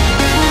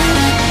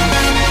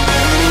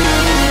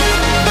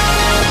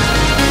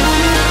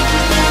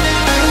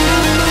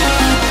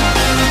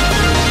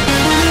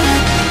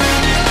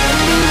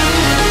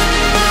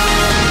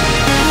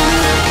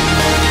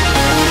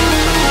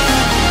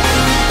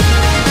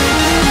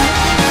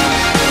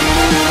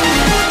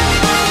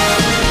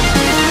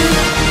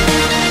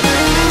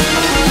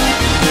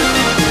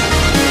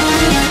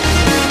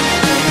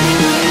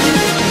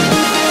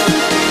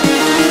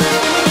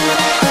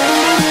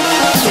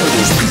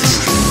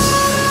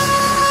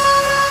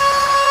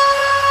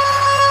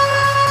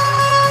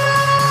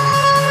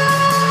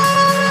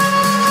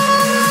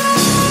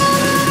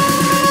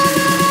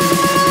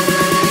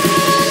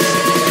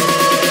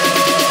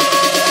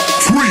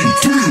 Three,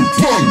 two,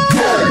 one,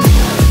 go!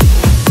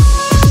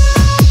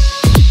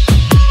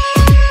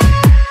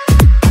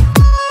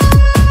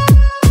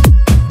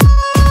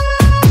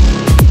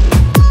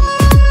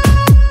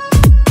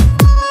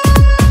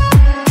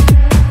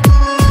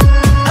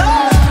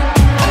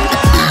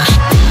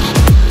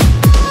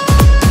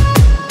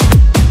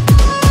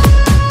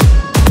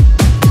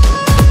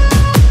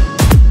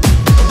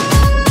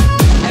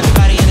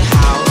 Everybody in the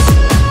house,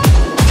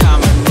 come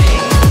with me.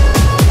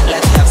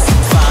 Let's have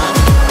some fun.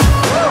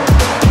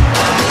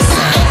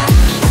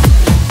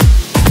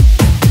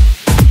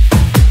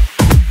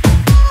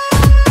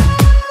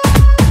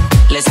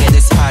 Let's get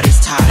this party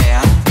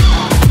started.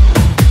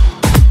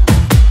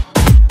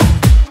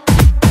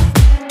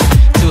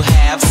 To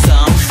have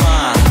some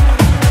fun.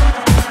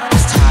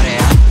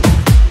 Started.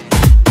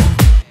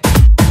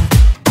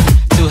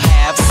 To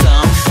have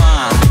some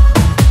fun.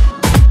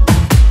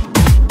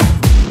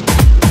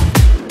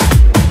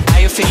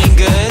 Are you feeling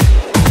good?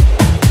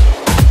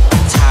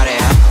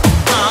 Started.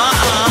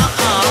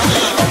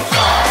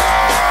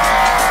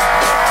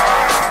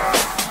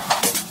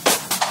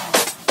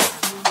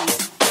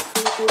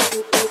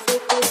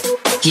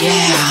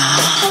 Yeah.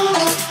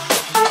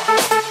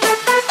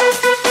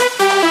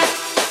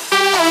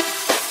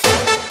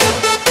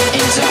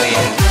 Enjoy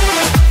it.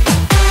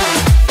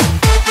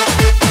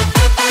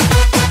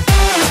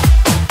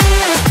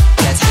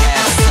 Let's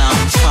have some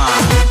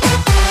fun.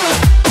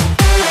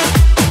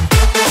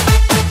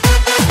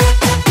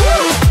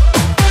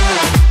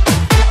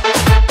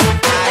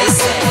 I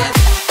said,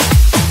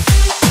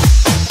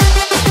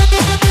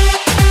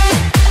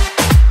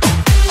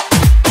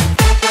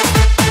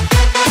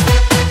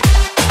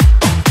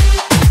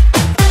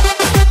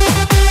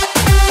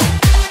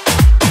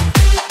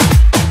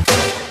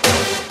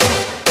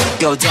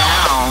 go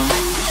down.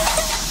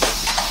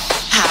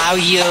 How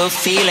you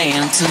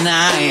feeling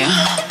tonight?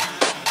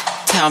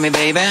 Tell me,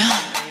 baby,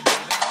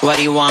 what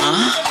do you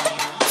want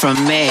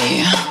from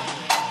me?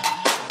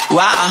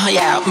 Wow,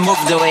 yeah, move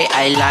the way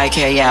I like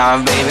it, yeah,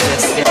 baby,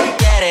 let's get it,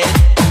 get it,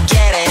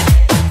 get it,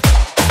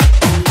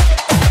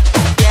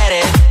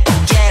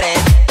 get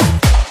it.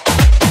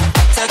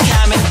 So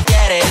come and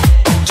get it,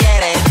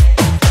 get it,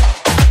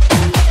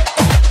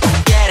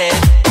 get it,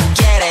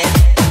 get it.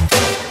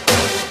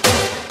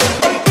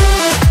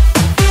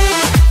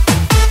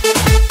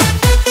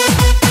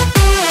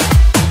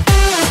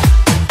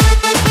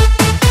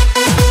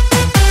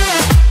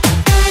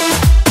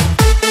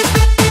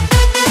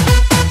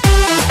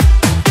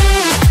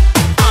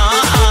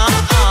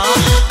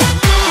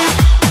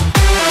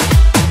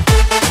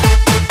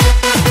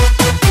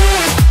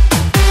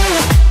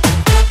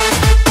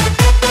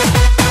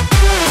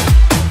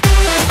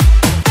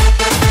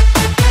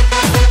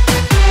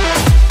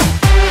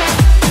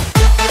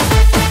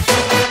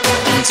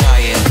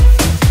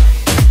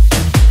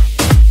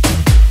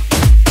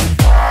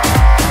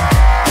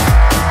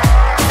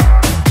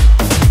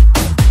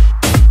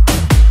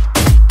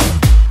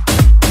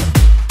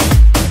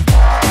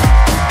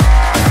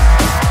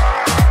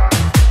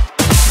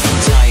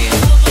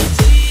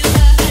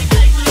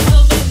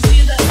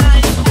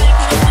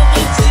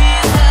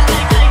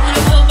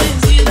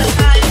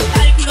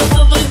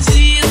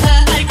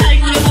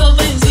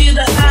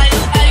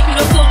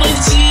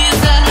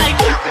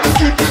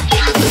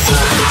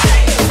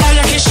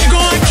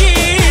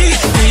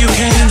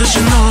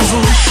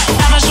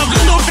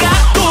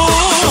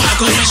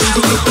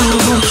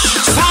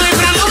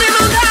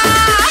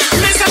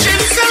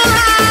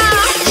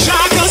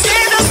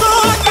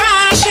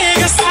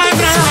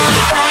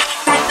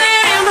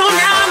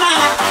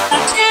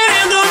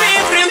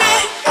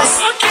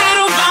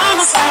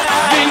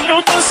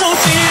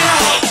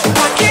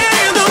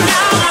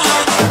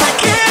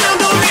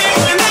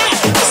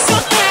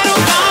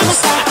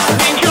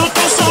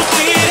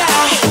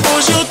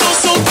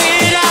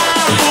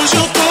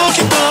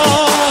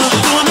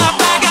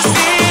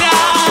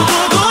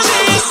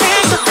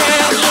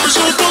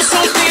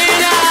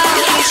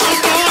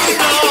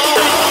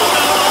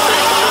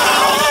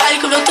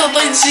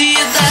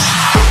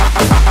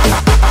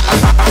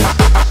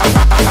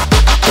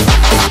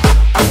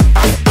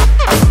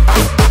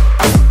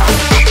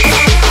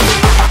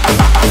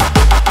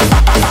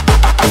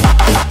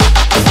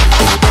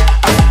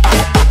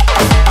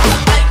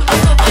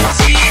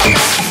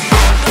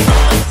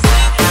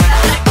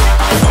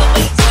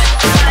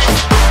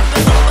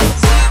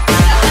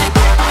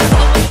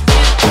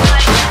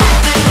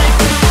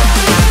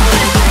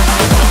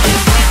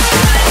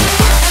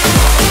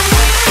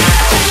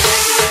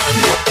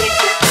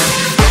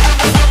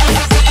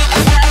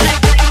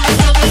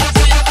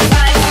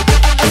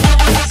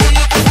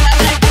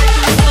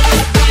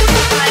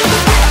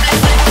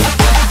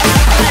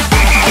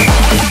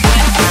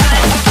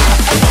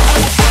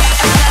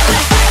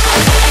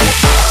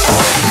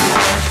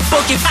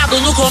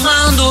 No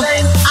comando,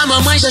 a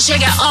mamãe já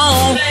chega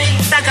on.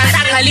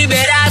 Taca,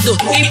 liberado,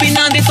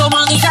 empinando e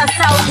tomando de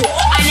assalto.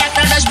 A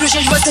neta das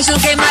bruxas, vocês não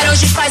queimaram.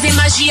 Hoje fazem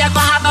magia com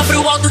a raba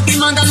pro alto. Que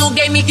manda no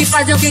game, que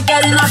fazem o que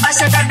querem. Na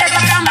baixa da teta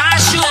pra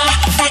macho.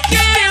 Tá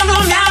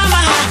querendo me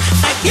amarrar,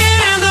 tá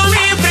querendo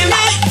me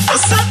prender. Eu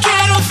só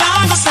quero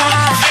dar uma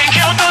sarra. Vem que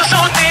eu tô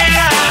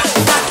solteira.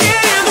 Tá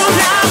querendo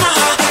me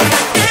amarrar,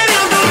 tá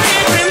querendo me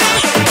prender.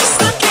 Eu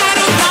só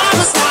quero dar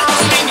uma sarra.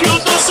 Vem que eu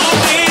tô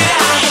solteira.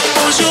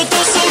 Hoje eu tô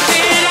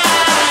solteira.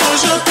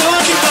 Hoje eu tô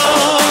que tô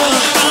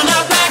na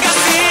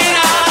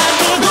bagaceira.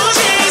 Todo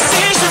dia é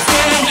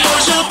sexta-feira.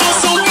 Hoje eu tô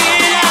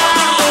solteira.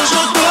 Hoje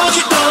eu tô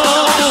que tô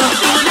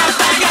na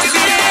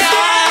bagaceira.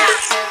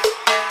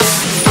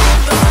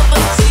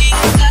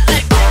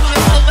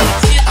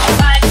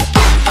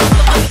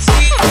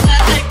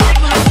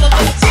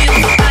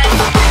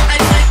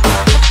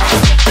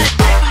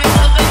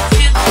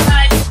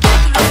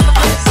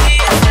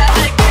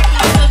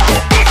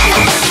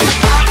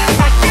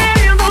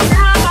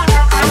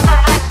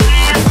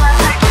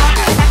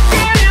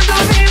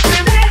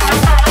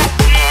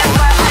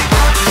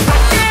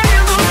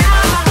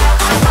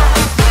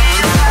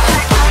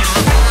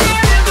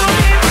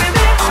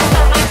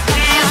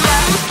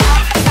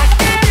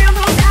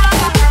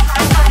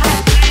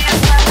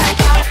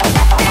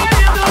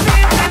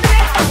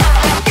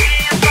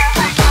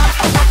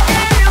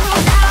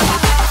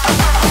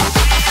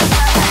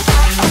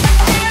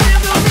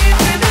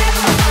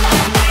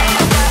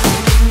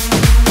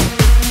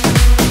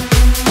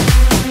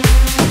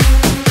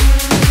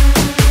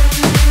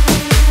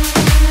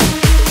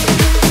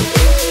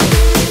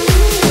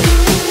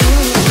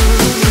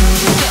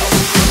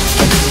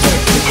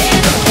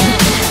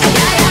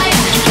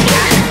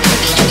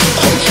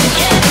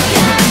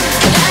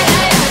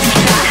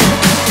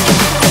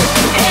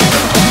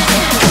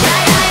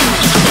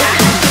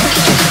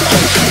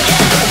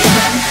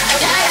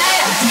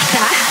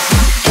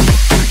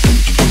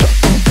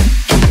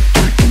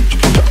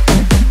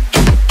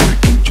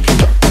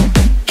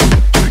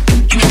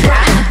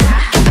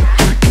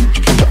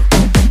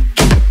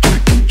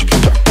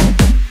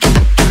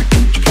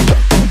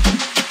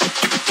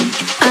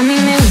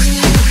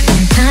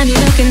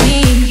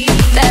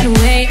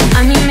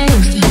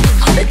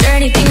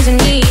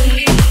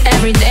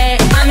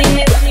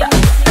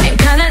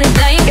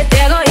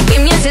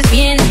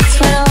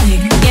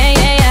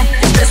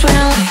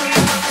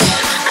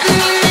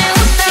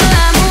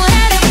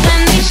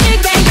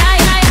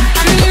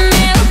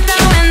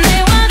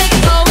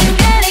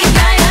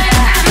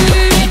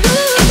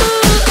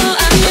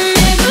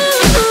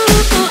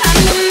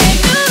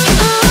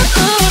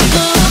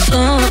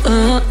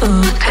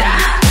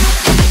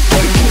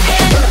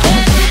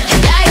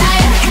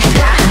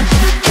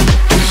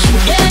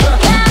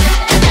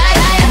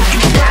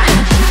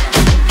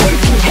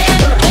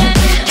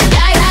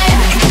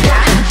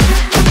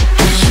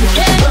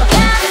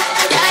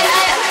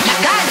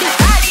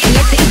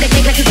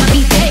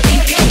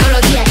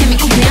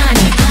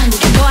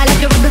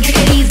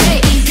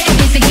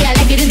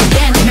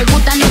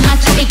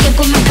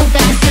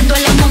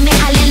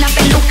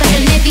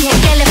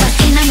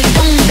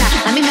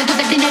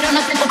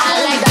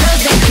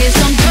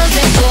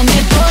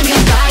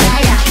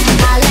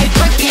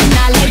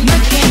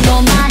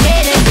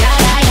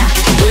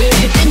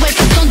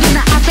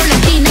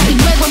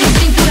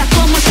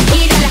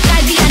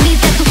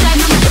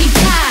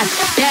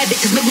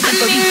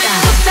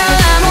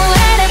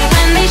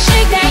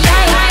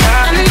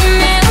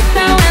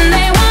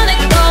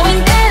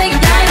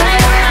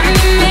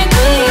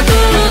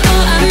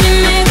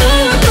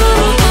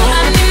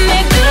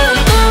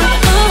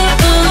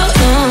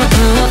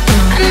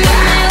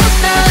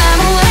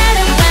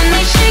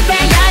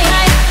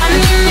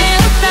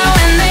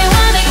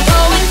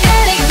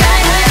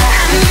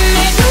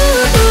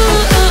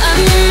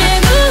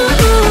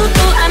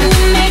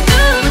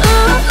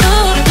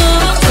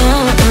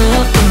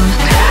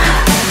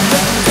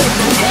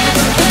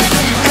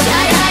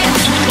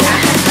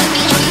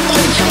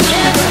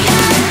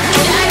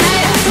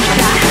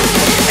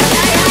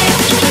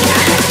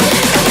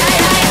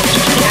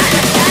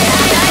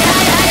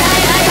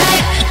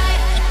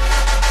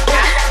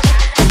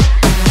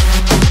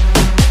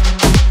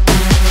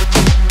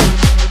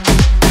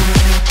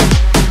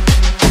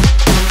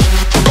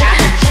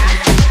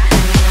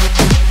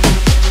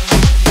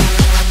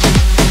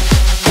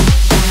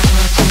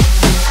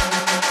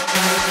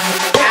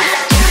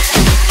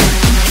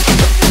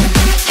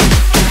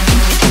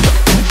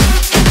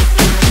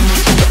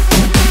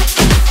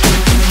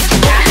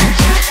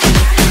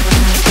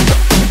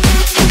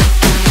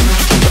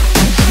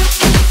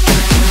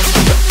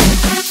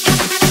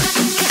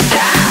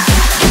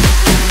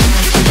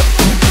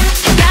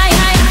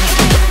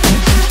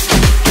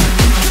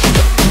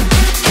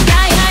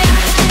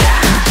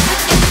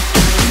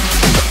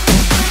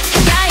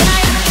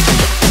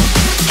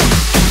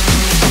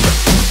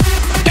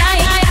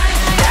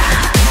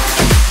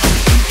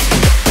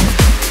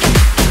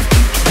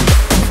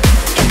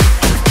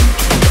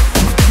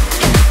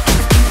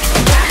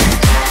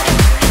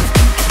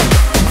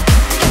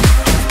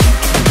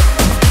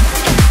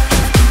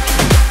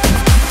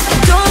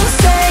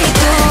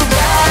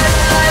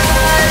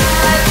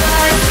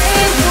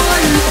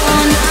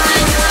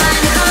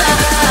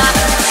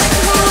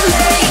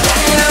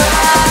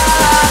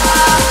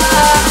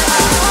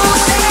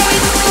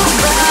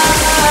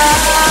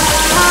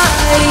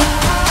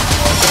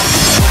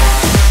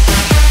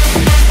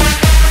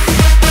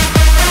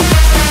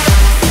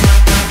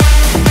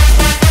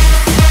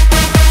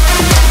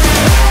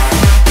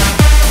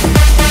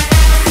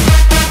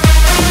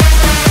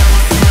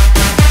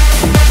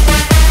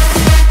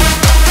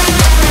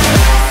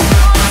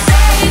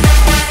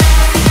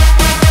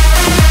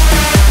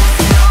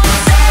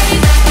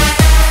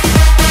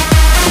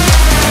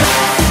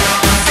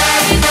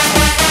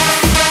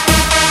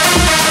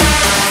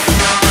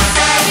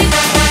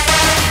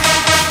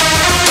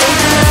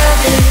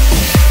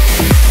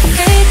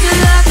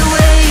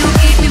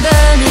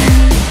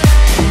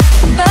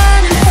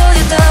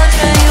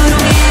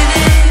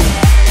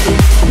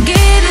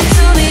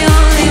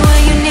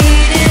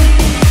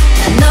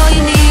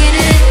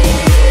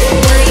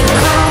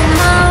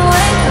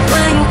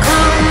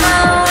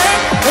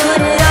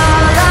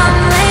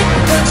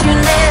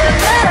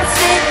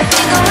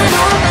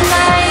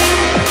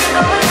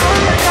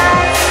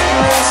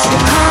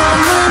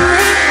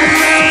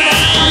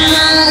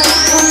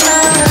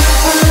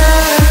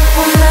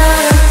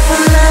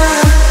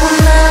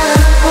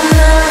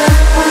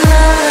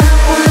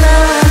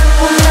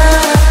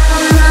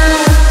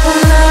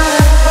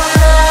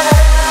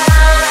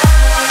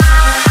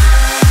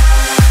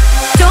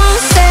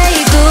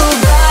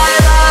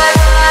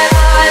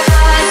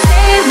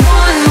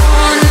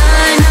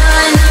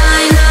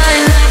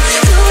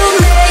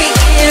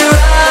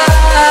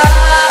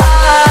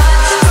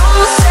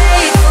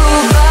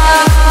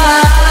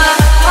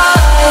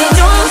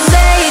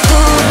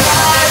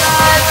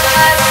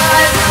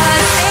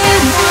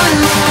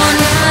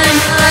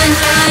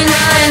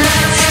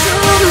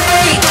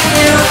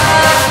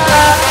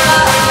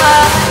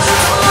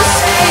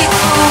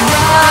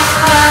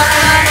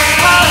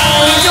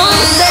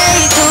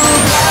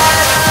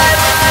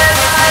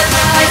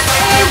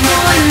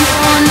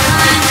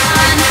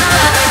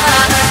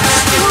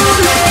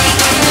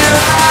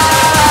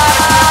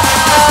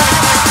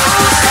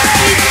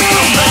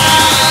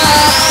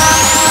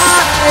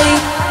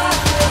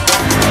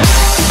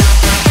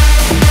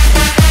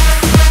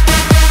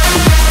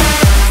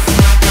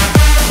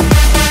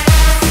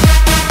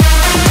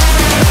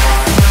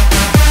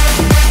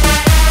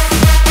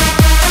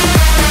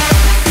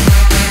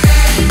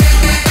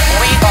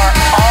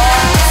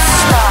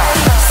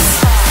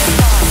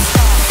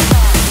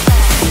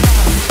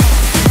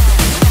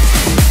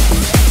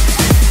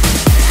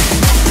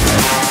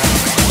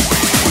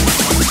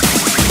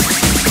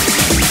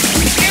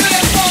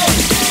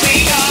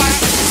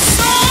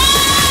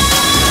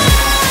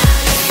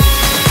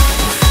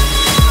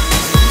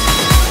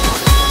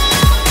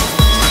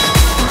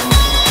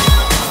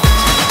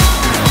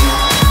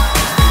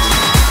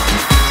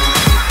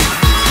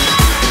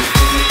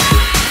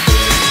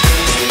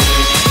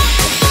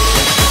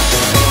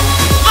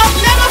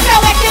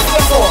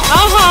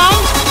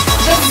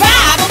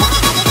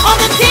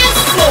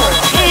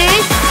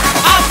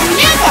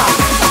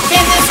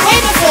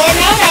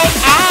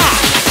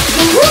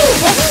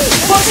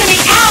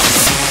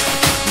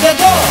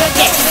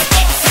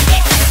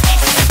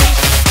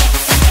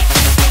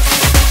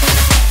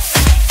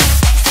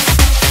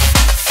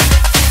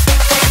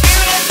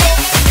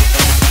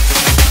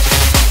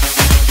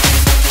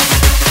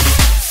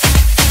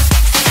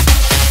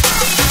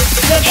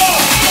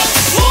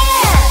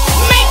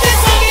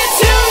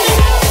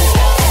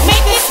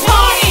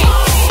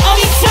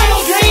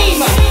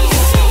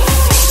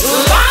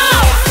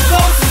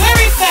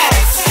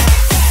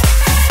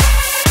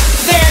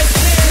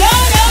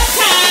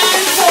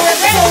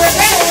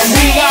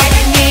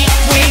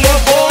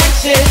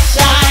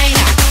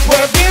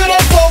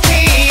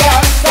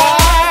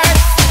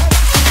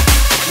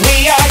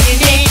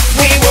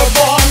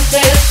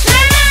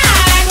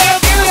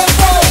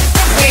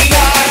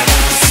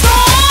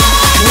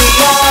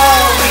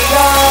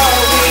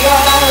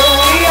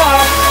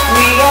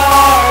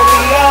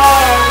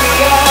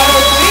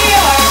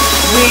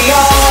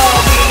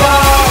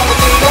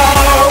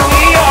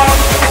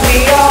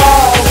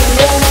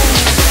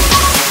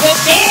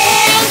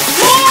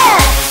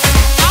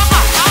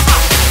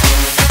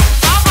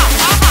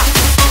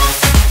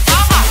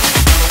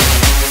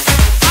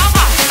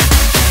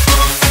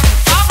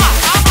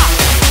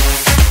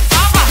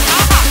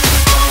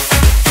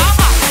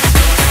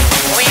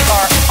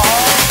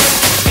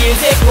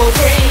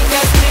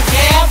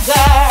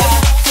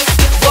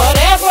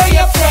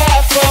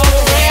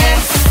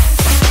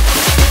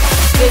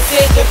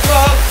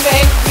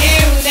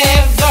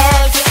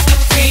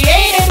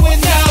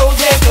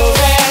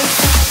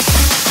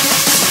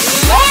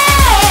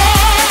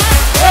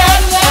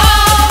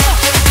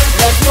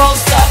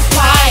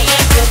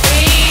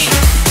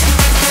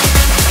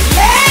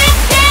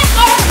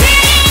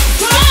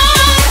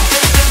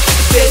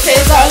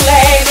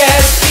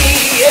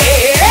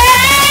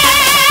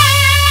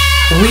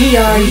 We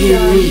are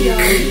unique.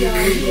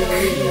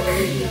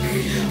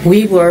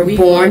 We were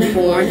born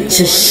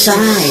to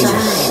shine.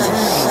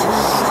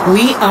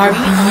 We are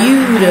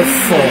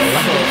beautiful.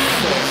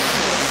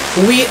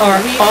 We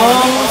are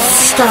all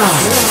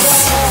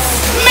stars.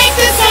 Make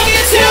this on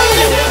your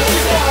tune.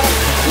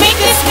 Make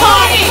this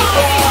party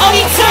an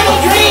eternal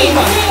dream.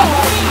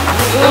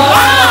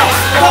 Life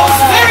goes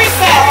very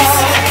fast.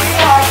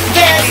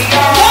 There's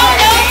no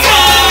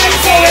time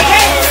to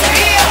erase.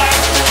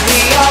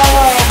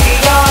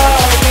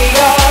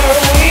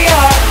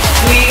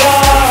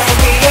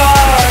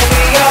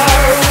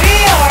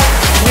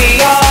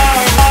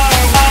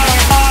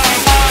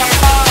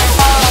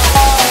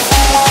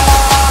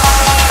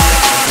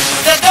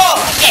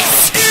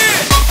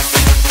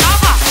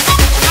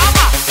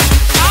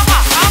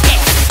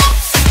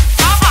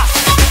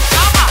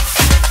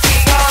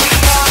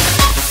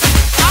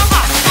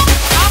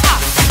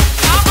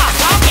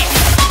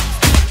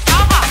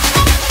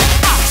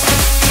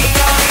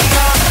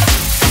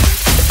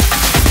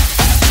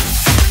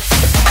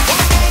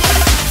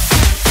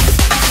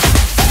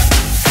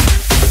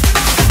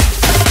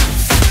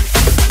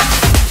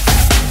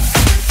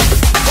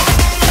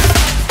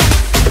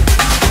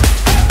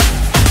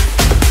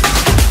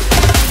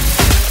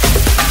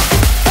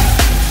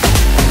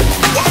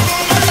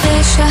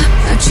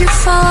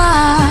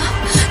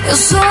 Eu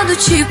sou do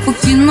tipo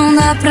que não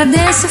dá pra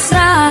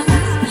decifrar.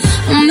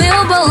 O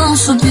meu balão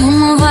subiu,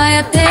 não vai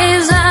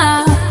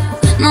aterrissar.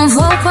 Não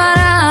vou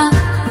parar,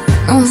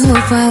 não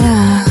vou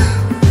parar.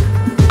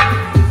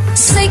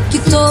 Sei que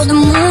todo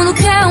mundo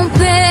quer um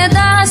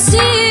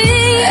pedacinho.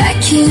 É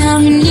que a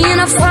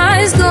menina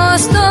faz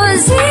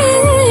gostosinho.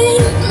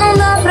 Não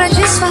dá pra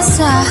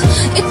disfarçar,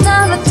 e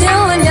tá no teu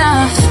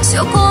olhar. Se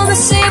eu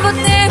comecei, vou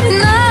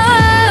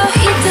terminar.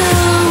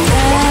 Então,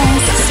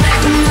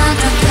 segue na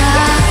tua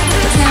cara.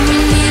 Que a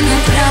menina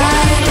é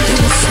brava e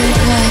você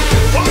vai.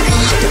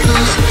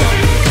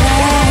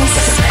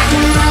 Segue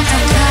na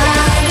tua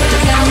cara.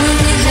 Que a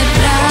menina é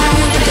brava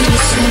e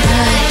você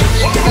vai.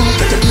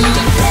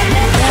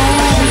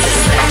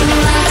 Segue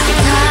na tua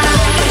cara.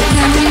 Que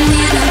a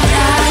menina é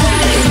brava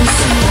e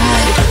você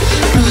vai. Segue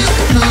na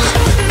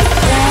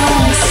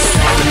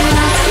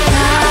tua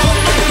cara.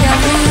 Que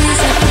a menina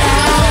é brava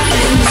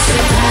e você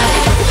vai.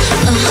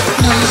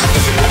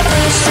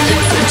 Deixa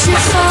eu te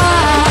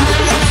falar.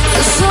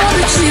 Eu sou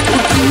do tipo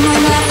que não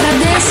dá pra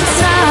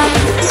decifrar.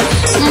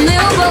 O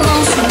meu balão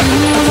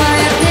subindo vai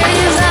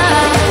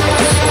aterrissar.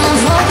 Não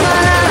vou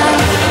parar,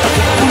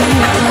 não vou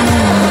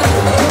parar.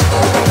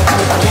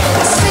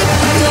 Sei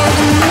que todo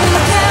mundo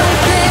quer um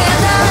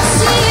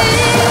pedacinho.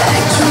 É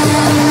que a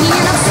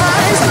menina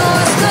faz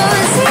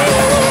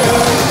gostosinho.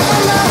 Não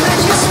dá pra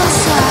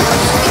disfarçar,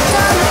 e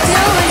tá no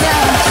teu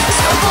olhar. Se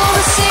eu for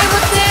você,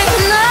 vou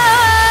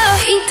terminar.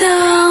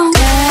 Então,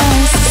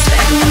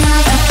 segue na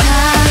tua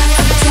cara.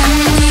 Que a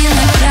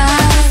menina é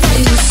brava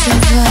e você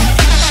vai.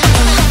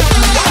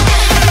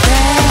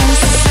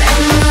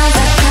 Segue na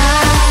tua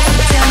cara.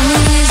 Que a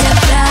menina é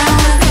brava e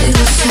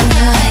você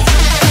vai.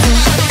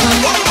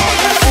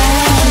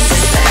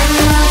 Segue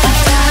na tua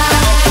cara.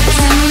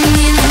 Que a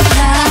menina é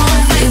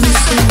brava e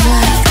você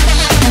vai.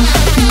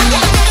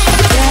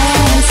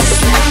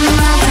 Segue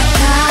na tua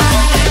cara.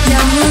 Que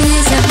a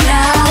menina é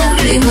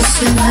brava e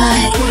você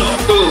vai.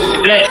 1,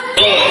 2,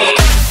 3.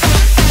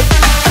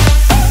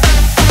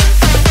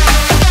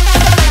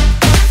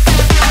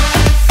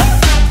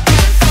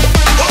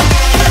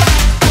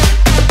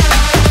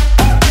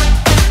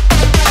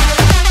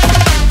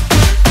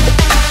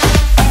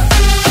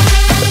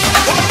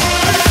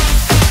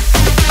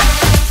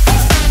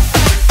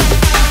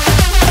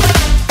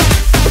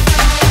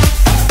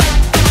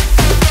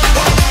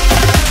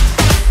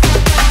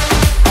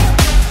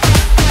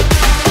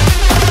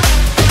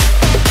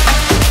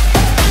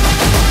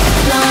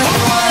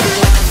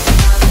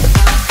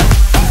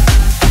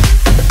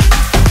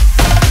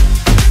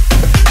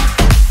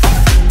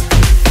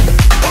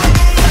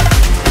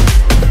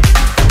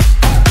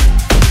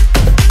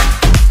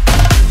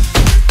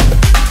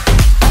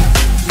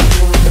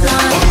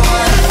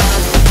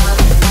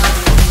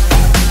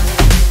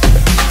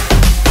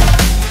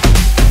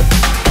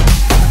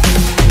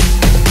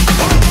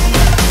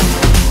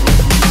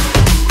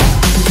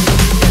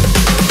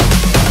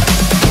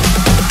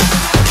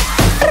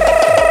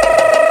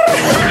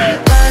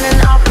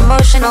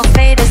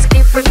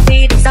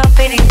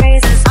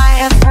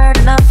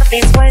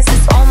 these voices,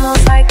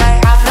 almost like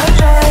I have no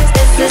choice.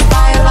 This is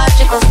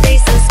biological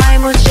stasis, my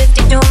mood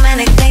shifting to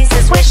manic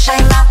places. Wish I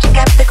laughed and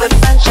kept the good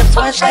friendships,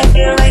 watch I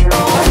feel like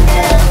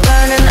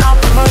burning up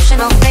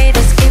emotional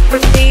status, keep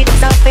repeating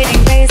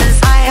self-fading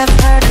phases. I have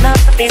heard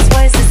enough of these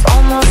voices,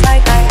 almost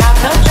like I have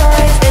no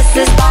choice.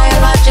 This is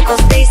biological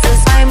stasis,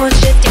 my mood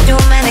shifting to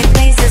manic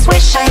places.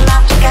 Wish I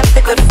laughed and kept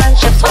the good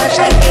friendships, watch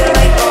I feel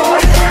like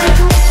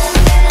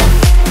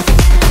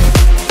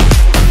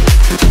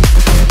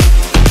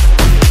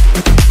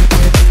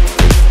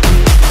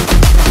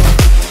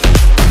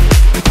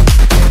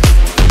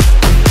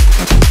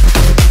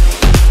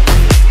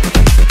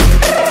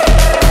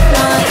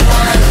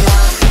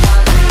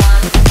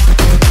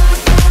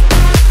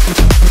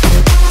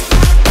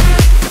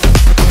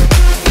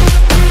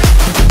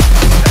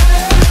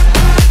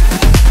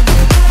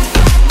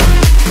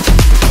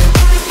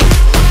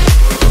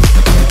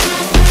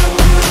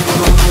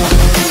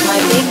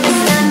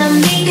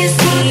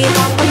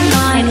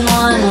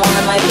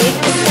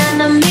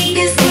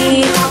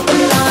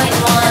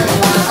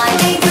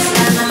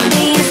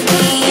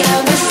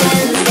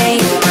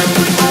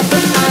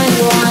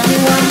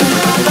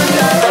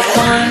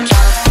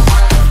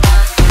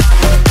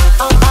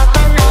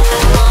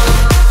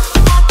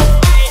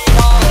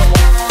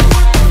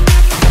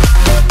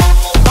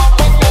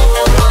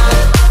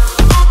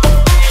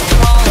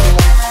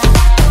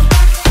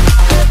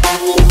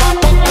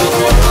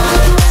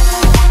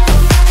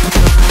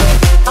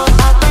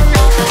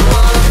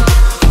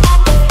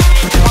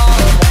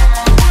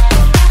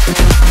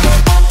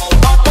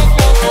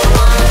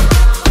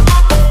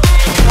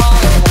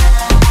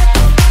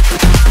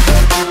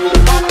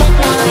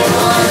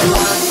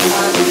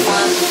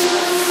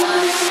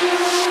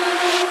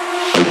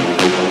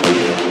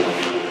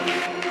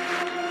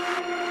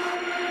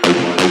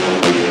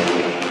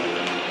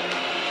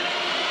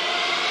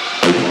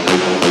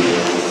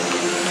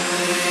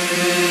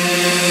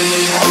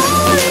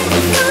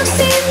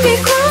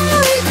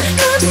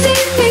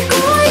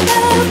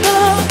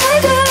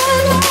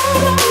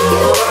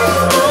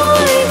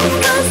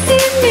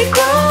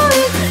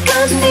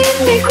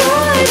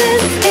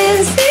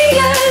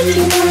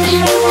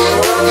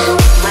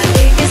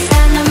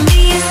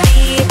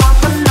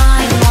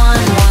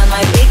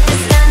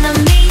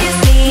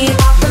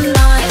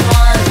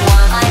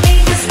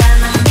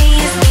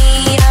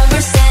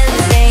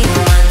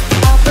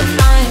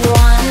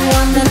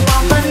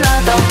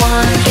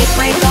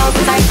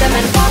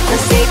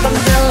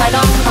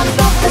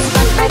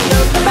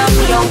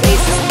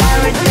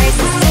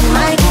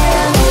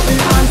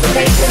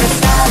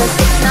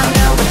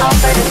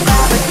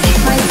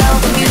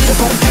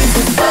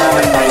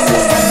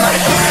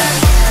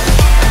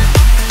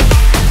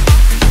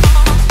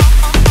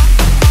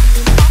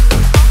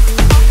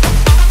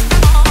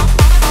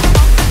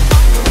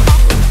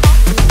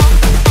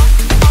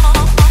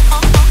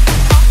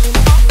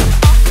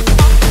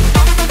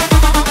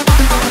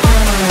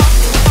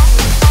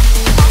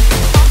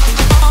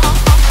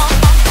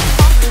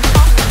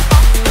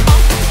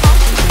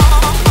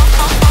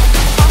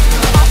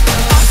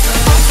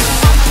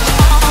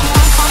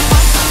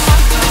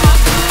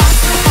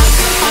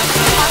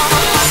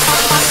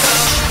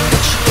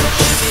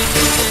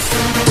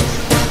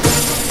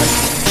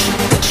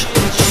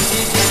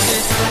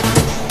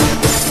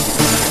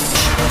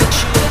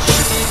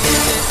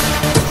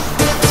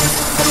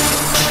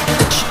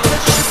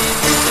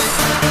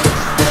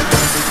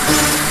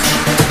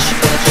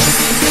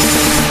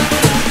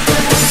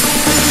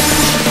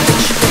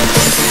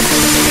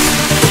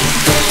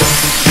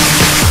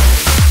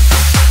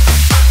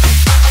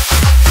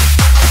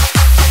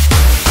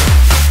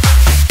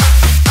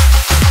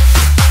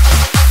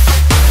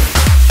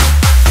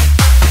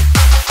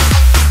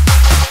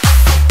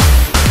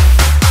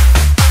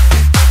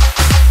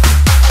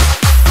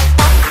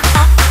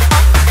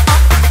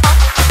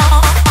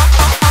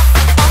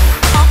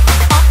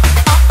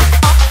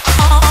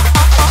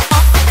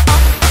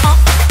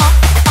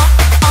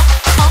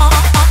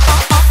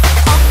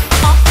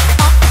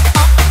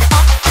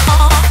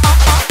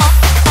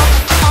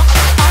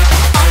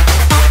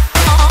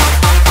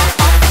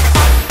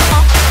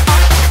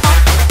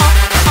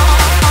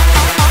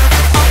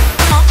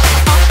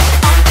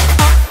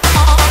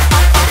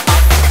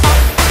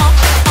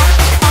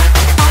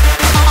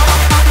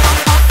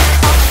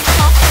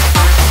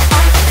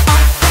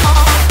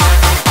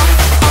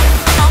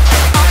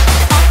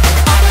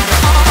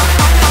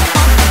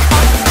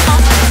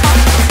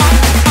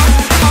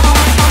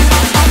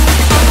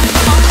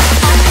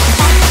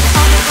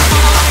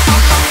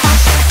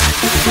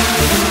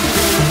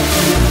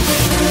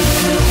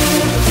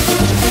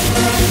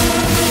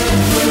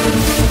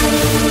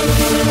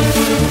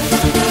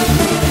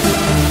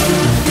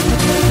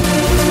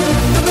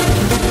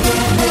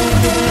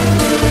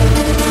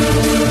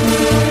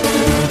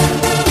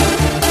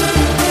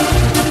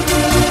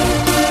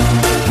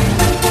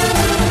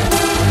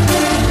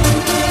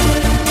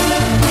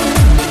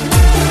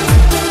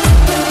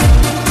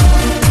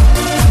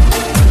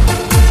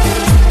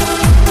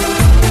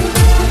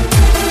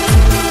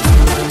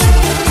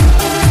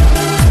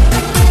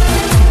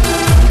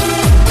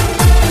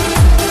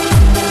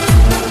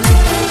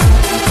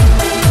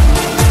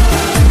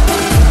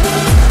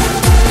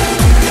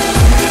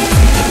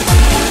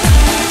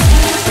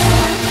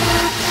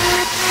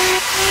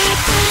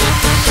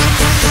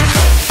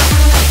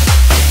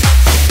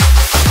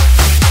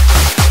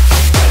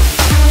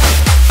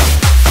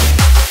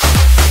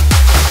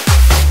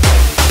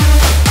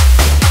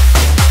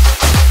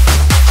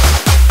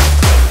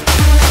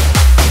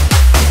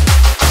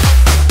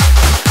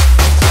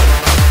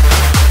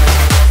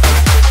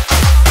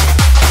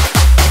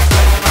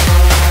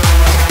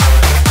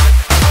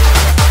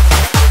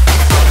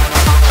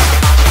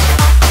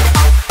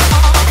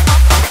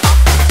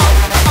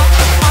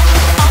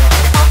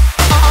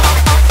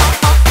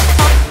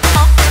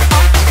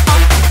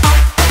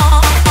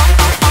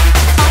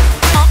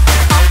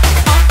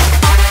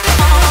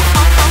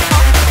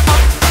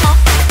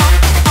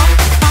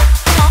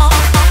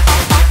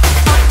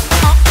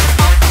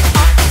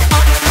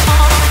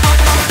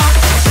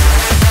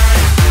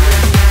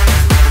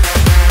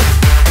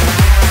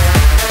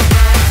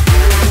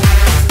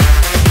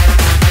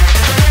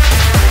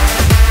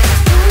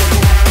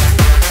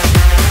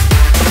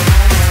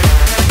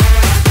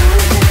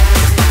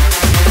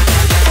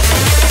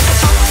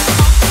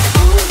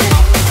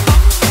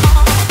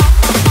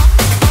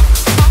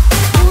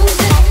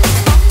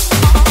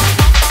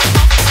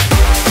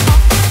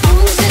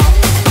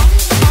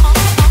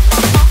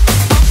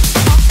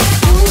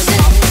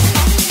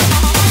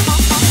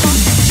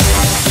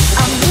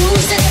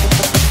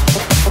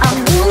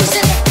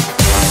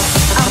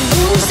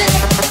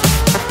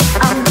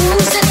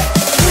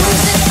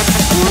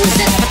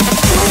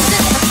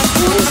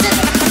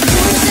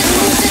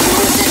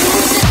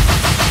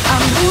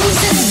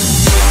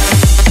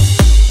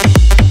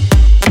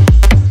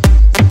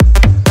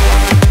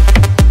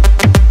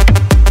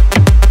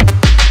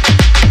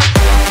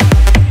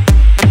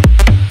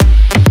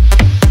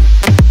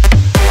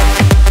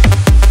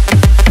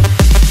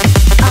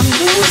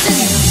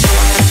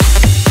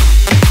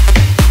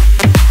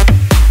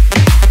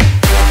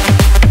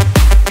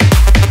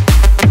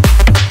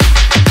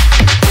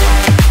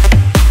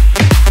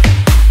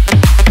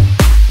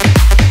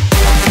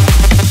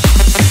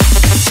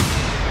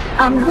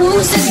I'm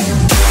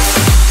losing.